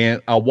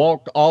 And I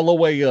walked all the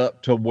way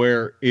up to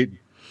where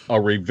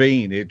a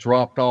ravine, it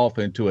dropped off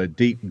into a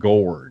deep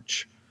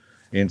gorge.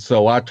 And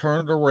so I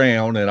turned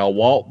around and I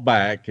walked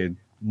back, and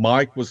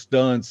Mike was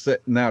done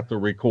setting out the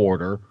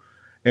recorder,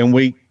 and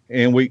we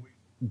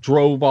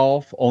drove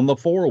off on the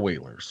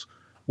 4-wheelers.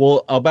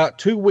 Well, about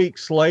 2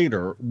 weeks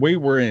later, we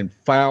were in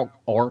Fouke,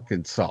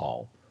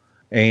 Arkansas,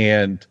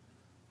 and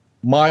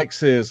Mike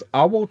says,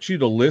 "I want you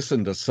to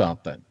listen to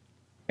something."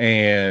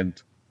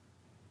 And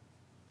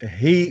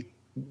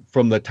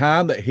from the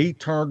time that he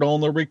turned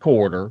on the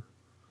recorder,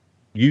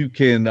 you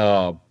can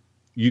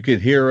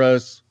hear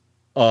us.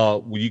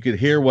 You can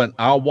hear when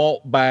I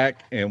walk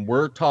back and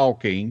we're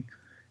talking,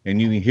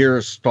 and you can hear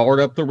us start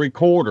up the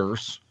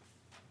recorders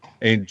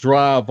and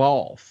drive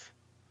off.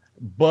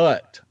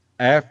 But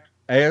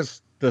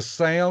as the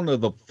sound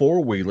of the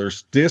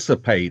 4-wheelers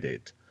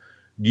dissipated,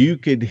 you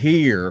could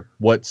hear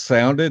what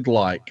sounded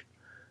like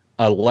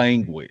a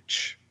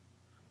language,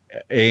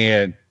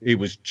 and it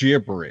was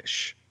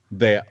gibberish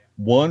that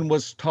one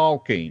was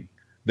talking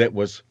that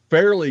was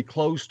fairly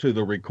close to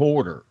the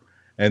recorder,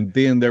 and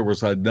then there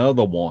was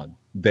another one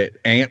that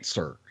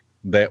answered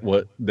that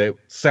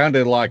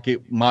sounded like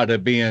it might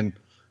have been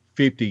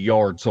 50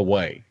 yards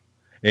away.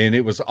 And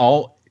it was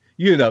all,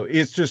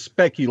 it's just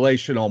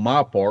speculation on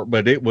my part,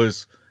 but it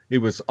was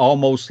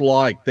almost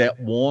like that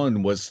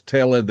one was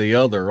telling the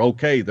other,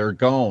 okay, they're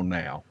gone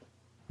now,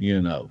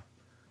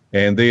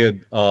 And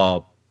then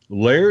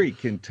Larry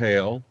can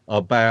tell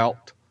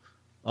about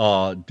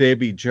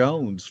Debbie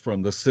Jones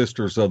from the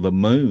Sisters of the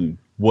Moon,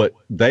 what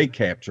they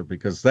captured,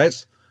 because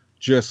that's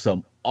just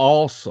some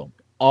awesome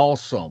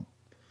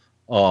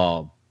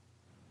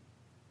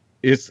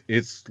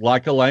it's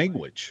like a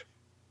language.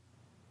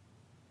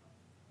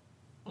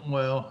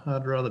 Well,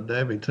 I'd rather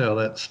Debbie tell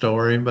that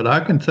story, but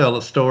I can tell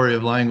a story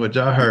of language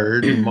I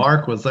heard.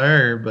 Mark was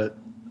there, but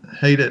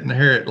he didn't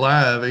hear it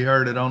live. He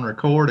heard it on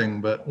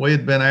recording. But we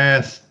had been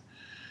asked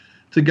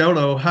to go to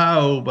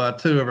Ohio by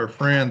two of our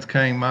friends,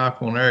 Kane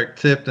Michael and Eric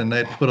Tipton.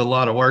 They'd put a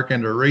lot of work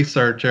into a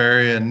research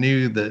area and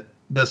knew that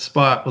this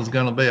spot was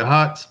going to be a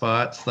hot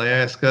spot. So they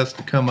asked us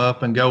to come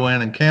up and go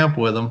in and camp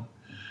with them.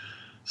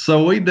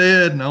 So we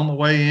did, and on the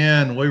way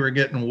in, we were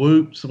getting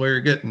whoops. We were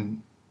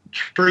getting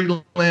tree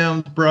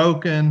limbs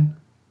broken,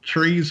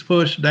 trees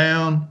pushed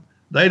down.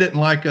 They didn't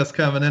like us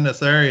coming in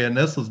this area, and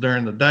this was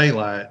during the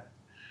daylight.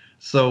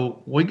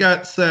 So we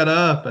got set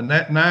up, and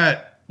that night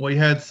we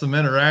had some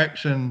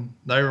interaction.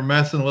 They were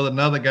messing with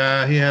another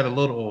guy. He had a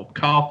little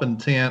coffin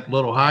tent,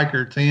 little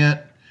hiker tent.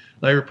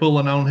 They were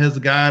pulling on his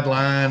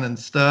guideline and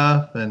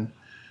stuff, and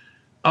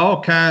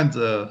all kinds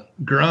of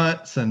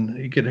grunts, and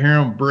you could hear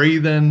them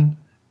breathing,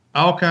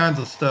 all kinds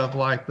of stuff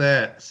like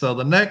that. So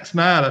the next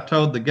night I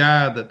told the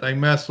guy that they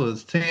messed with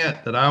his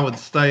tent that I would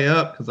stay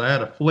up because I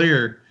had a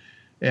FLIR,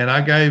 and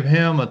I gave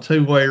him a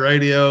two-way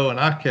radio, and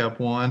I kept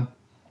one,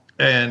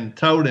 and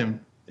told him,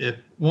 if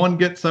one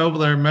gets over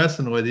there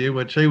messing with you,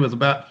 which he was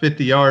about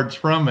 50 yards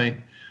from me,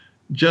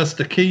 just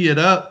to key it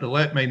up to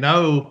let me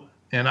know.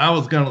 And I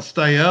was going to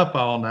stay up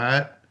all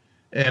night,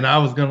 and I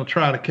was going to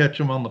try to catch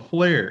him on the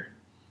FLIR.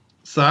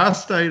 So I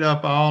stayed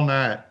up all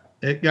night.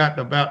 It got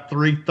to about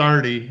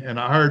 3:30, and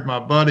I heard my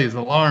buddy's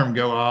alarm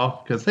go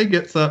off because he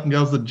gets up and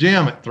goes to the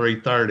gym at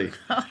 3:30.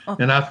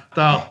 And I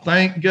thought,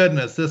 thank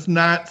goodness, this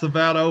night's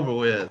about over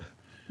with.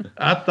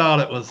 I thought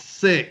it was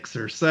 6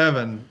 or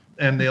 7,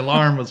 and the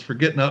alarm was for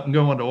getting up and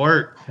going to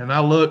work. And I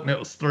looked, and it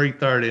was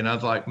 3:30, and I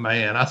was like,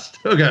 man, I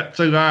still got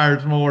 2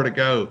 hours more to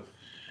go.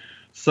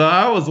 So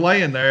I was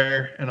laying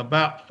there, and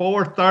about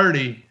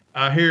 4:30,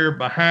 I hear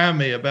behind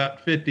me about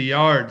 50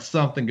 yards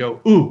something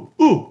go, ooh,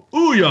 ooh,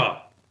 ooh, yeah,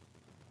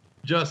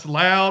 just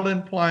loud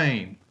and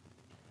plain.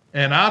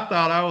 And I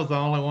thought I was the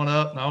only one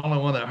up and the only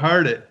one that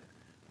heard it.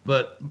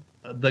 But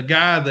the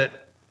guy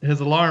that his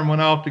alarm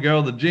went off to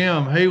go to the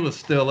gym, he was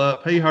still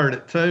up. He heard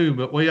it too,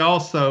 but we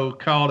also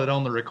caught it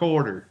on the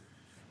recorder.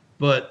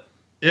 But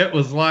it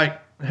was like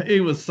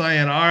he was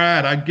saying, all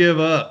right, I give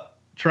up.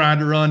 Trying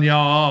to run y'all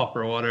off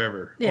or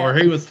whatever. Yeah. Or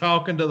he was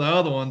talking to the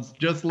other ones,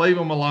 just leave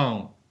them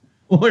alone.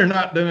 We're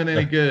not doing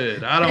any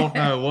good. I don't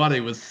know what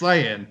he was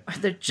saying.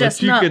 They're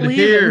just not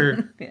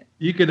leaving.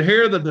 You could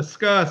hear the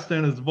disgust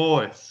in his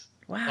voice.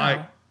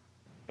 Wow.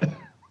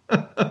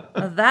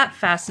 Well, that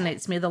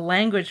fascinates me, the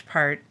language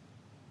part.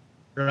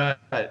 Right.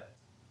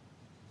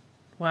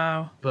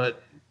 Wow.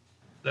 But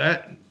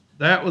that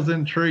was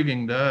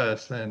intriguing to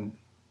us, and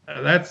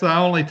that's the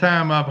only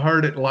time I've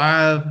heard it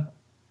live.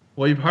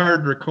 We've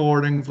heard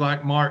recordings,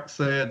 like Mark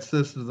said,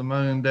 Sisters of the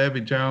Moon,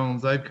 Debbie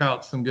Jones. They've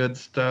caught some good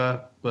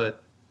stuff,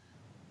 but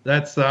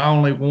that's the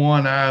only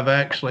one I've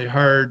actually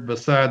heard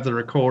besides the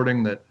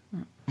recording that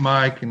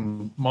Mike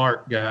and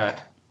Mark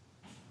got.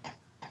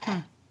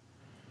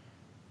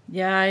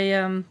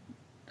 Yeah,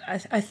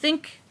 I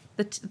think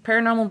the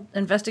paranormal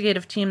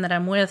investigative team that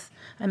I'm with,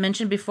 I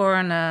mentioned before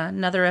on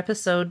another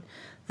episode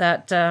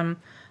that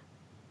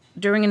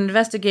during an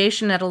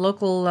investigation at a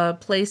local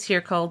place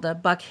here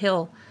called Buck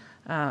Hill,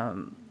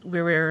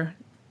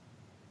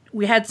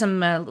 we had some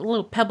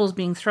little pebbles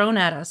being thrown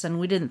at us, and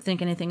we didn't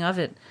think anything of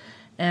it.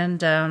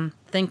 And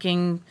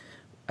thinking,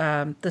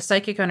 the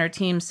psychic on our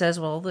team says,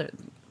 well, they're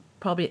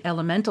probably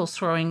elementals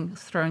throwing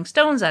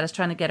stones at us,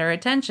 trying to get our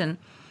attention.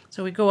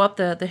 So we go up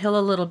the hill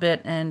a little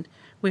bit, and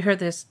we heard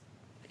this.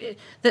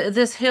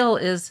 This hill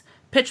is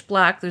pitch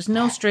black. There's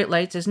no street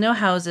lights. There's no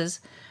houses.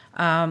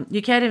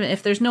 You can't even,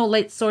 if there's no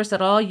light source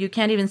at all, you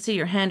can't even see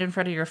your hand in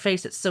front of your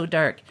face. It's so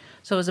dark.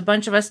 So it was a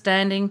bunch of us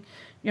standing,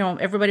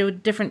 everybody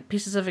with different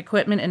pieces of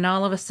equipment, and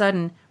all of a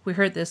sudden we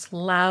heard this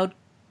loud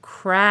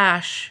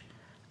crash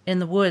in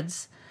the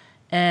woods.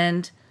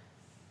 And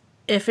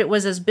if it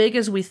was as big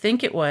as we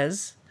think it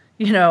was,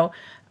 it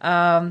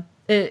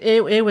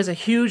was a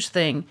huge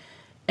thing.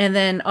 And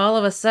then all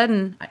of a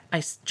sudden,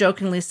 I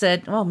jokingly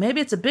said, well,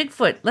 maybe it's a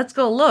Bigfoot. Let's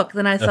go look.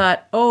 Then I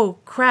thought, oh,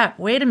 crap,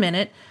 wait a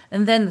minute.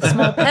 And then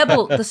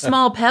the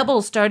small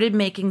pebbles started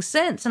making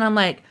sense. And I'm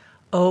like,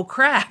 oh,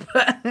 crap.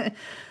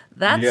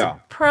 That's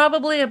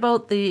probably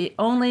about the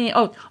only...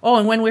 Oh,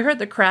 and when we heard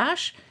the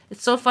crash,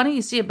 it's so funny.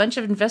 You see a bunch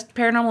of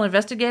paranormal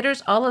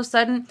investigators. All of a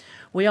sudden,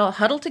 we all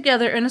huddled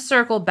together in a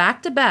circle,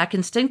 back to back,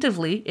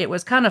 instinctively. It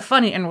was kind of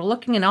funny, and we're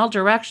looking in all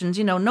directions.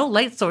 No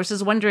light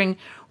sources, wondering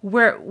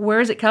where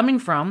is it coming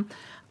from.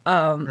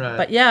 Right.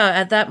 But yeah,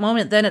 at that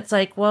moment, then it's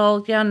like,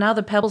 well, yeah, now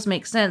the pebbles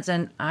make sense,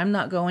 and I'm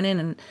not going in.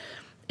 And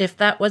if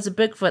that was a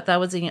Bigfoot, that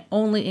was the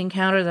only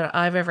encounter that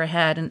I've ever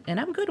had, and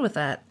I'm good with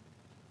that.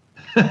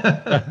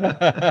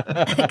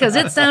 Because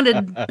it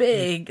sounded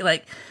big,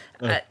 like...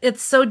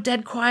 it's so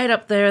dead quiet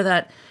up there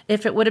that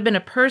if it would have been a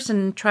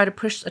person try to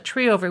push a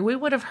tree over, we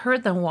would have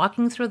heard them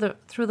walking through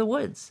the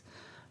woods.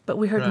 But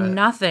we heard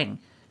nothing,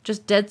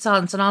 just dead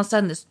silence. And all of a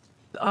sudden,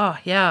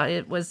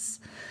 it was,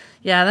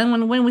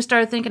 Then when we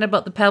started thinking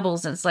about the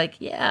pebbles, it's like,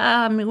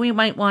 we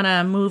might want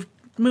to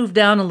move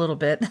down a little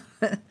bit.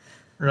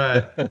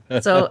 Right.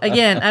 So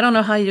again, I don't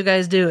know how you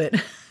guys do it.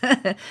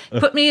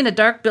 Put me in a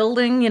dark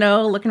building,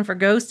 looking for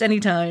ghosts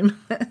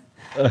anytime.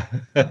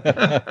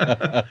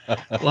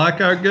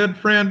 Like our good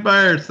friend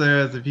Bear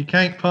says, if you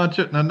can't punch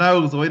it in the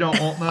nose, we don't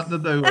want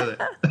nothing to do with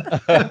it.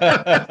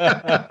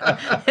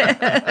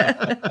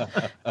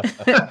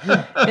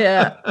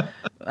 Yeah.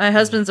 My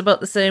husband's about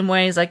the same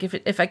way. He's like,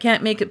 if I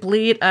can't make it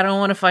bleed, I don't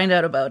want to find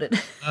out about it.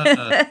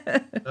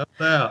 No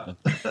doubt.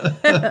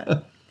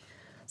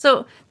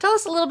 So tell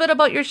us a little bit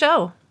about your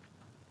show.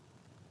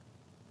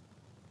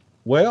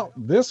 Well,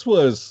 this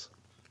was,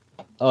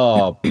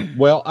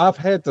 I've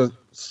had the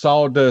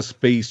Sawdust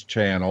Beast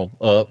channel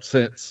up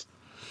since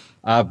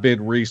I've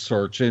been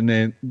researching,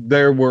 and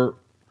there were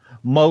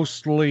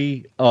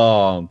mostly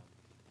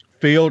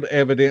field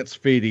evidence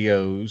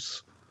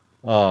videos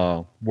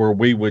where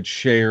we would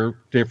share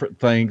different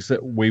things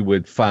that we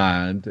would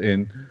find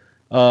and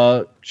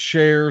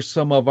share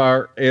some of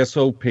our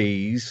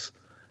SOPs,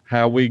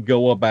 how we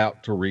go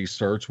about to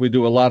research. We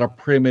do a lot of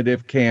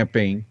primitive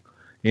camping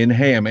in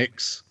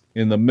hammocks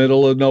in the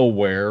middle of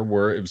nowhere,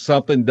 where if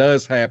something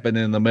does happen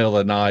in the middle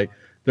of the night,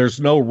 there's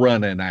no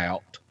running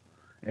out.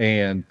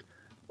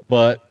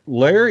 But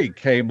Larry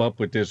came up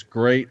with this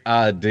great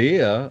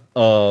idea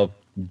of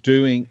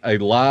doing a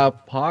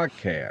live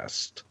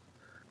podcast.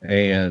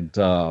 And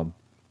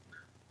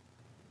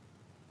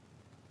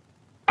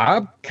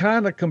I'm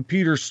kind of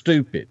computer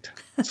stupid.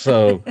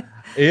 So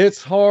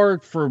it's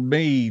hard for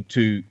me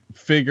to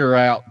figure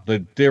out the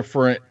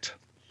different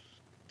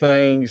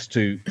things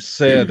to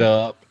set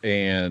up,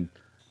 and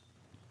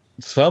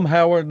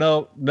somehow or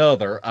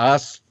another I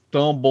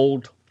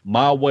stumbled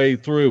my way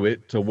through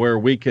it to where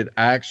we could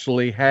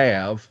actually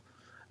have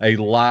a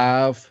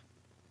live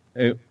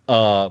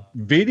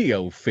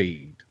video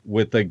feed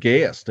with a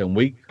guest, and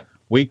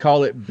we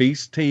call it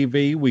Beast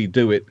TV. We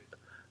do it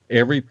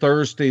every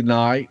Thursday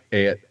night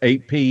at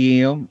 8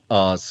 p.m.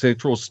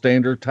 Central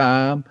Standard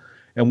Time,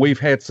 and we've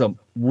had some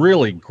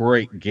really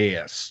great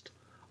guests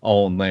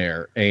on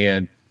there.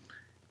 And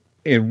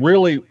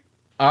really,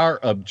 our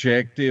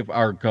objective,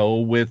 our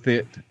goal with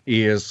it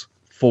is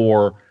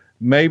for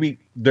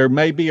there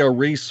may be a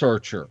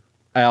researcher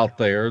out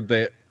there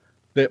that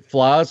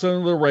flies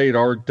under the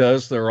radar,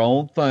 does their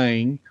own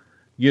thing.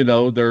 You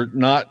know, they're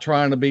not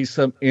trying to be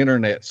some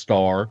internet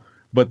star,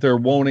 but they're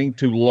wanting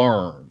to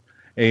learn.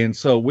 And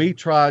so we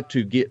try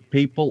to get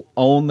people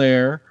on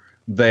there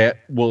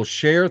that will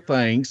share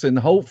things, and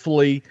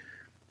hopefully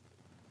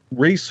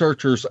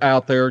researchers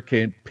out there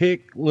can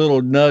pick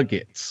little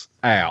nuggets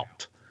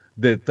out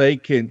that they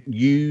can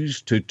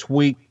use to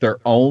tweak their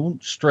own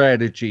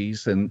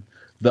strategies and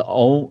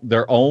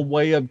their own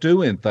way of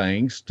doing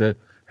things to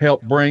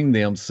help bring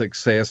them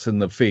success in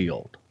the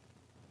field.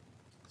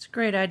 It's a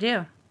great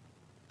idea.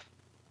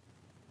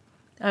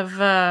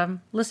 I've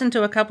listened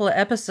to a couple of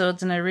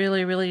episodes and I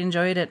really, really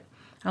enjoyed it.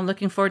 I'm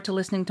looking forward to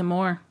listening to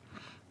more.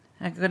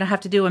 I'm going to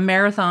have to do a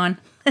marathon.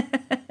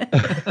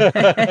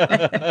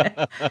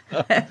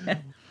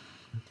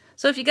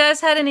 So if you guys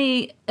had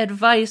any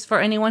advice for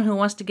anyone who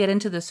wants to get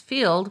into this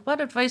field,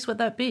 what advice would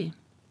that be?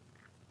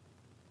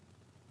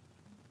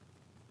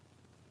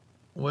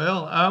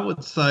 Well, I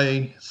would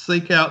say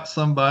seek out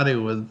somebody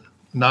with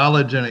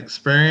knowledge and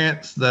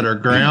experience that are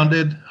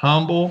grounded,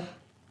 humble,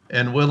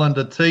 and willing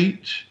to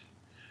teach.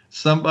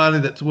 Somebody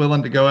that's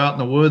willing to go out in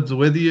the woods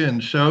with you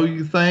and show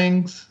you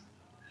things.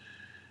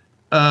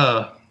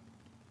 I'm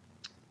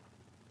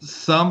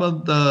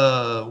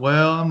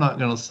not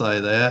going to say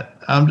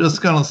that. I'm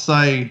just going to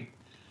say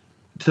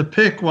to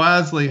pick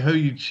wisely who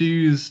you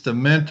choose to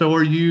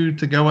mentor you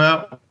to go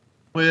out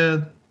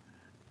with.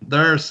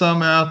 There are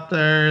some out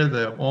there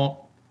that want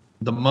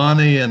the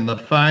money and the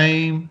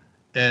fame,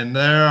 and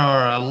there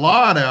are a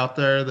lot out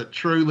there that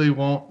truly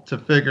want to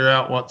figure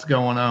out what's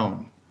going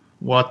on,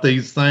 what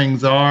these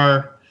things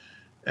are,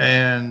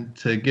 and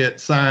to get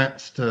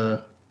science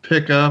to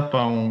pick up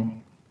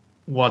on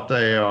what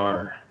they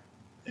are.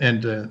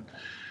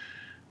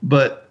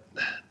 But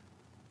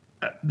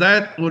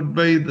that would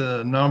be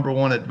the number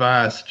one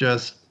advice.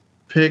 Just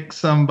pick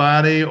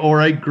somebody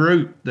or a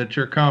group that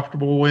you're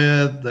comfortable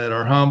with, that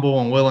are humble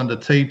and willing to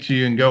teach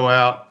you and go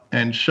out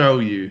and show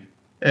you.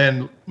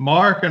 And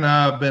Mark and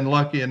I have been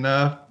lucky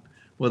enough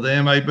with the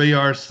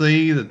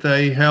MABRC that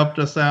they helped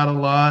us out a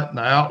lot, and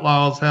the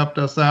Outlaws helped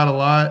us out a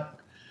lot.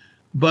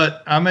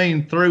 But I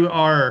mean, through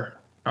our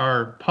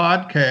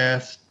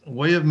podcast,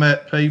 we have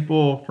met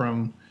people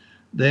from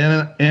the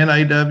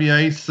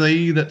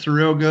NAWAC, that's a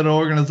real good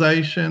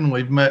organization.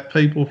 We've met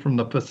people from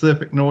the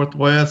Pacific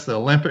Northwest, the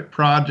Olympic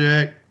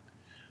Project,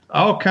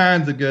 all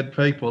kinds of good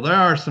people. There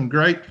are some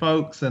great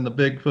folks in the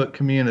Bigfoot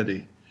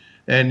community,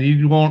 and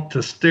you want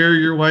to steer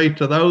your way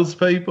to those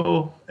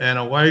people and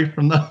away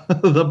from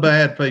the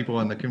bad people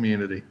in the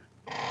community.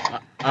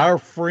 Our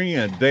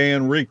friend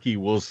Dan Rickey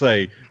will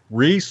say,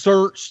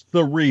 research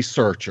the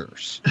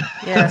researchers.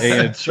 Yes.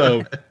 And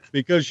so,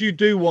 because you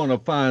do want to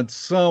find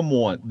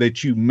someone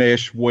that you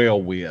mesh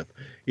well with.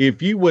 If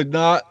you would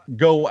not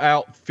go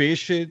out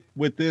fishing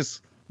with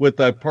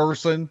a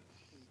person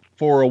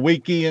for a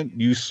weekend,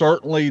 you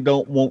certainly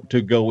don't want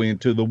to go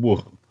into the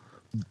woods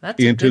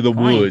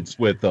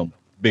with them,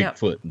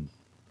 Bigfooting.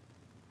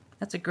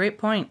 That's a great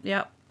point.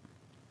 Yep.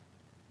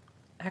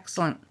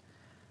 Excellent.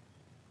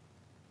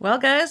 Well,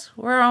 guys,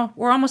 we're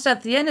almost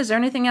at the end. Is there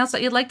anything else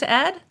that you'd like to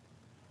add?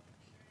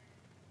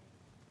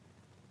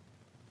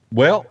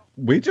 Well,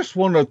 we just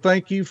want to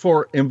thank you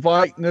for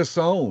inviting us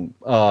on.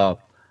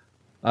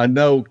 I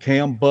know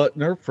Cam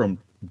Butner from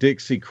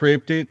Dixie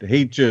Cryptid.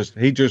 He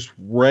just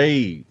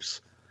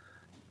raves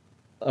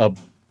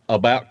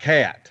about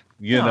Kat.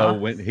 You know,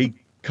 when he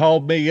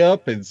called me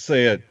up and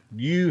said,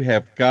 "You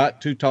have got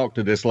to talk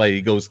to this lady."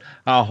 He goes,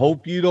 "I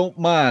hope you don't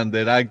mind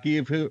that I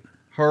give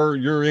her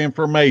your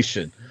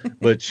information,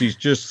 but she's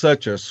just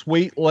such a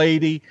sweet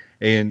lady,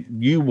 and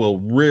you will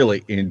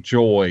really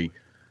enjoy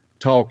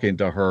talking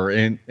to her."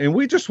 And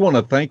we just want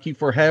to thank you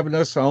for having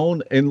us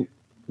on and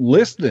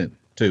listening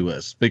to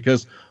us,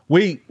 because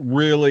we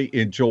really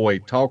enjoy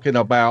talking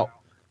about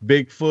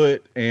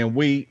Bigfoot, and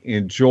we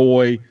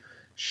enjoy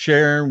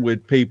sharing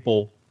with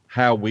people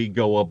how we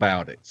go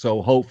about it.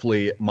 So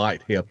hopefully it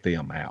might help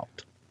them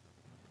out.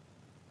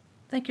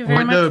 Thank you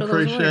very much for those words.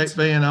 We do appreciate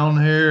being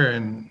on here,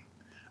 and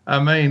I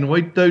mean,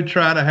 we do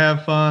try to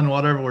have fun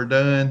whatever we're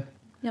doing.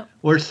 Yep.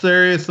 We're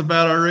serious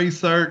about our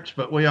research,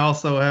 but we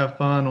also have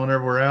fun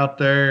whenever we're out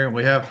there.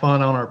 We have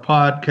fun on our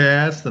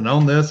podcast, and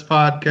on this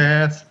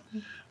podcast,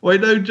 we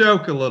do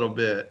joke a little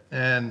bit,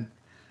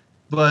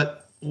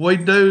 but we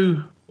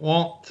do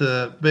want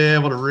to be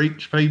able to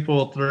reach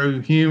people through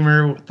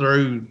humor,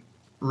 through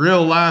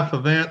real life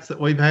events that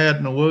we've had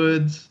in the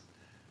woods,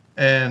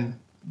 and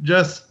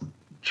just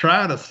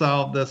try to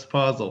solve this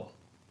puzzle.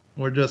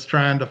 We're just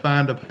trying to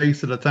find a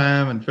piece at a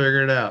time and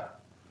figure it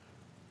out.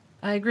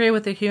 I agree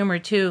with the humor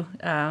too,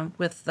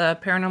 with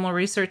paranormal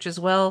research as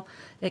well.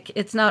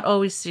 It's not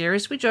always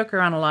serious. We joke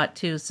around a lot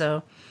too,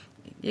 so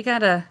you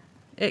gotta.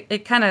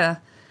 It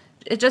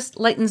just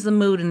lightens the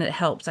mood and it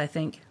helps, I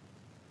think.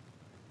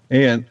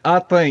 And I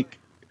think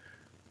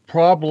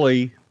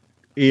probably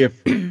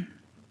if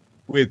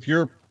with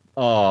your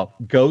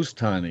ghost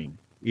hunting,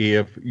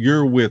 if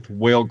you're with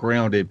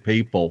well-grounded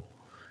people,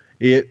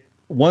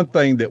 one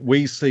thing that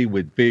we see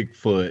with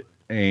Bigfoot,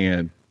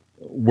 and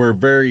we're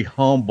very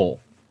humble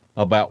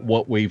about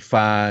what we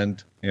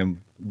find and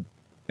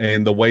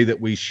the way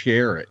that we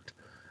share it.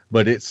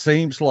 But it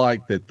seems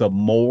like that the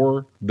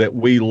more that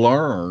we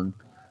learn,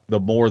 the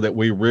more that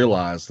we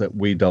realize that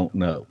we don't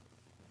know.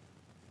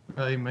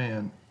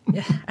 Amen.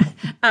 Yeah,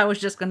 I was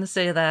just going to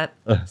say that.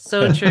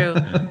 So true.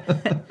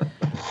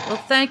 Well,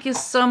 thank you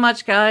so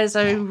much, guys.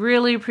 I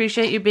really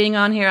appreciate you being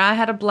on here. I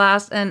had a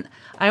blast, and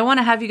I want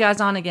to have you guys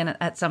on again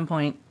at some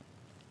point.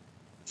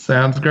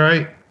 Sounds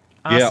great.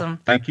 Awesome. Yeah,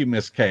 thank you,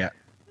 Miss Kat.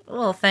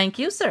 Well, thank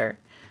you, sir.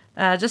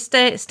 Just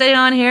stay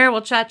on here.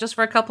 We'll chat just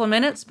for a couple of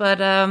minutes, but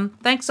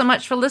thanks so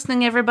much for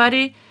listening,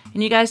 everybody,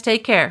 and you guys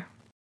take care.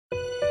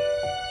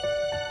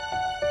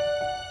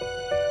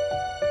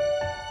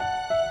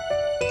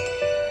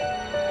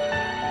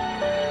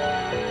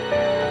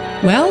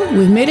 Well,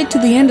 we've made it to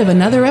the end of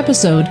another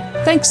episode.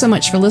 Thanks so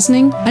much for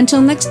listening.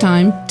 Until next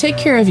time, take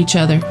care of each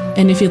other.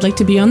 And if you'd like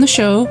to be on the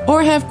show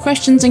or have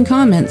questions and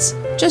comments,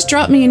 just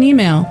drop me an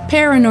email,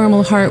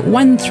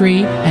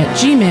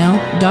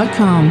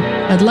 paranormalheart13@gmail.com.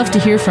 I'd love to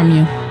hear from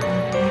you.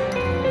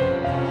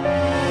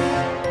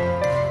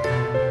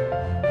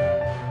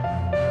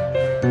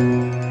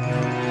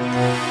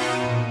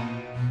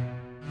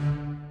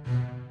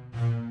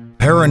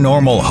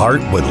 Paranormal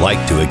Heart would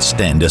like to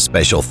extend a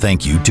special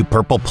thank you to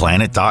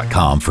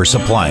PurplePlanet.com for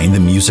supplying the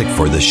music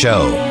for the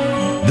show.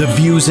 The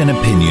views and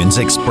opinions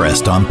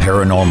expressed on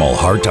Paranormal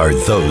Heart are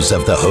those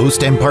of the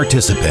host and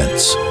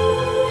participants.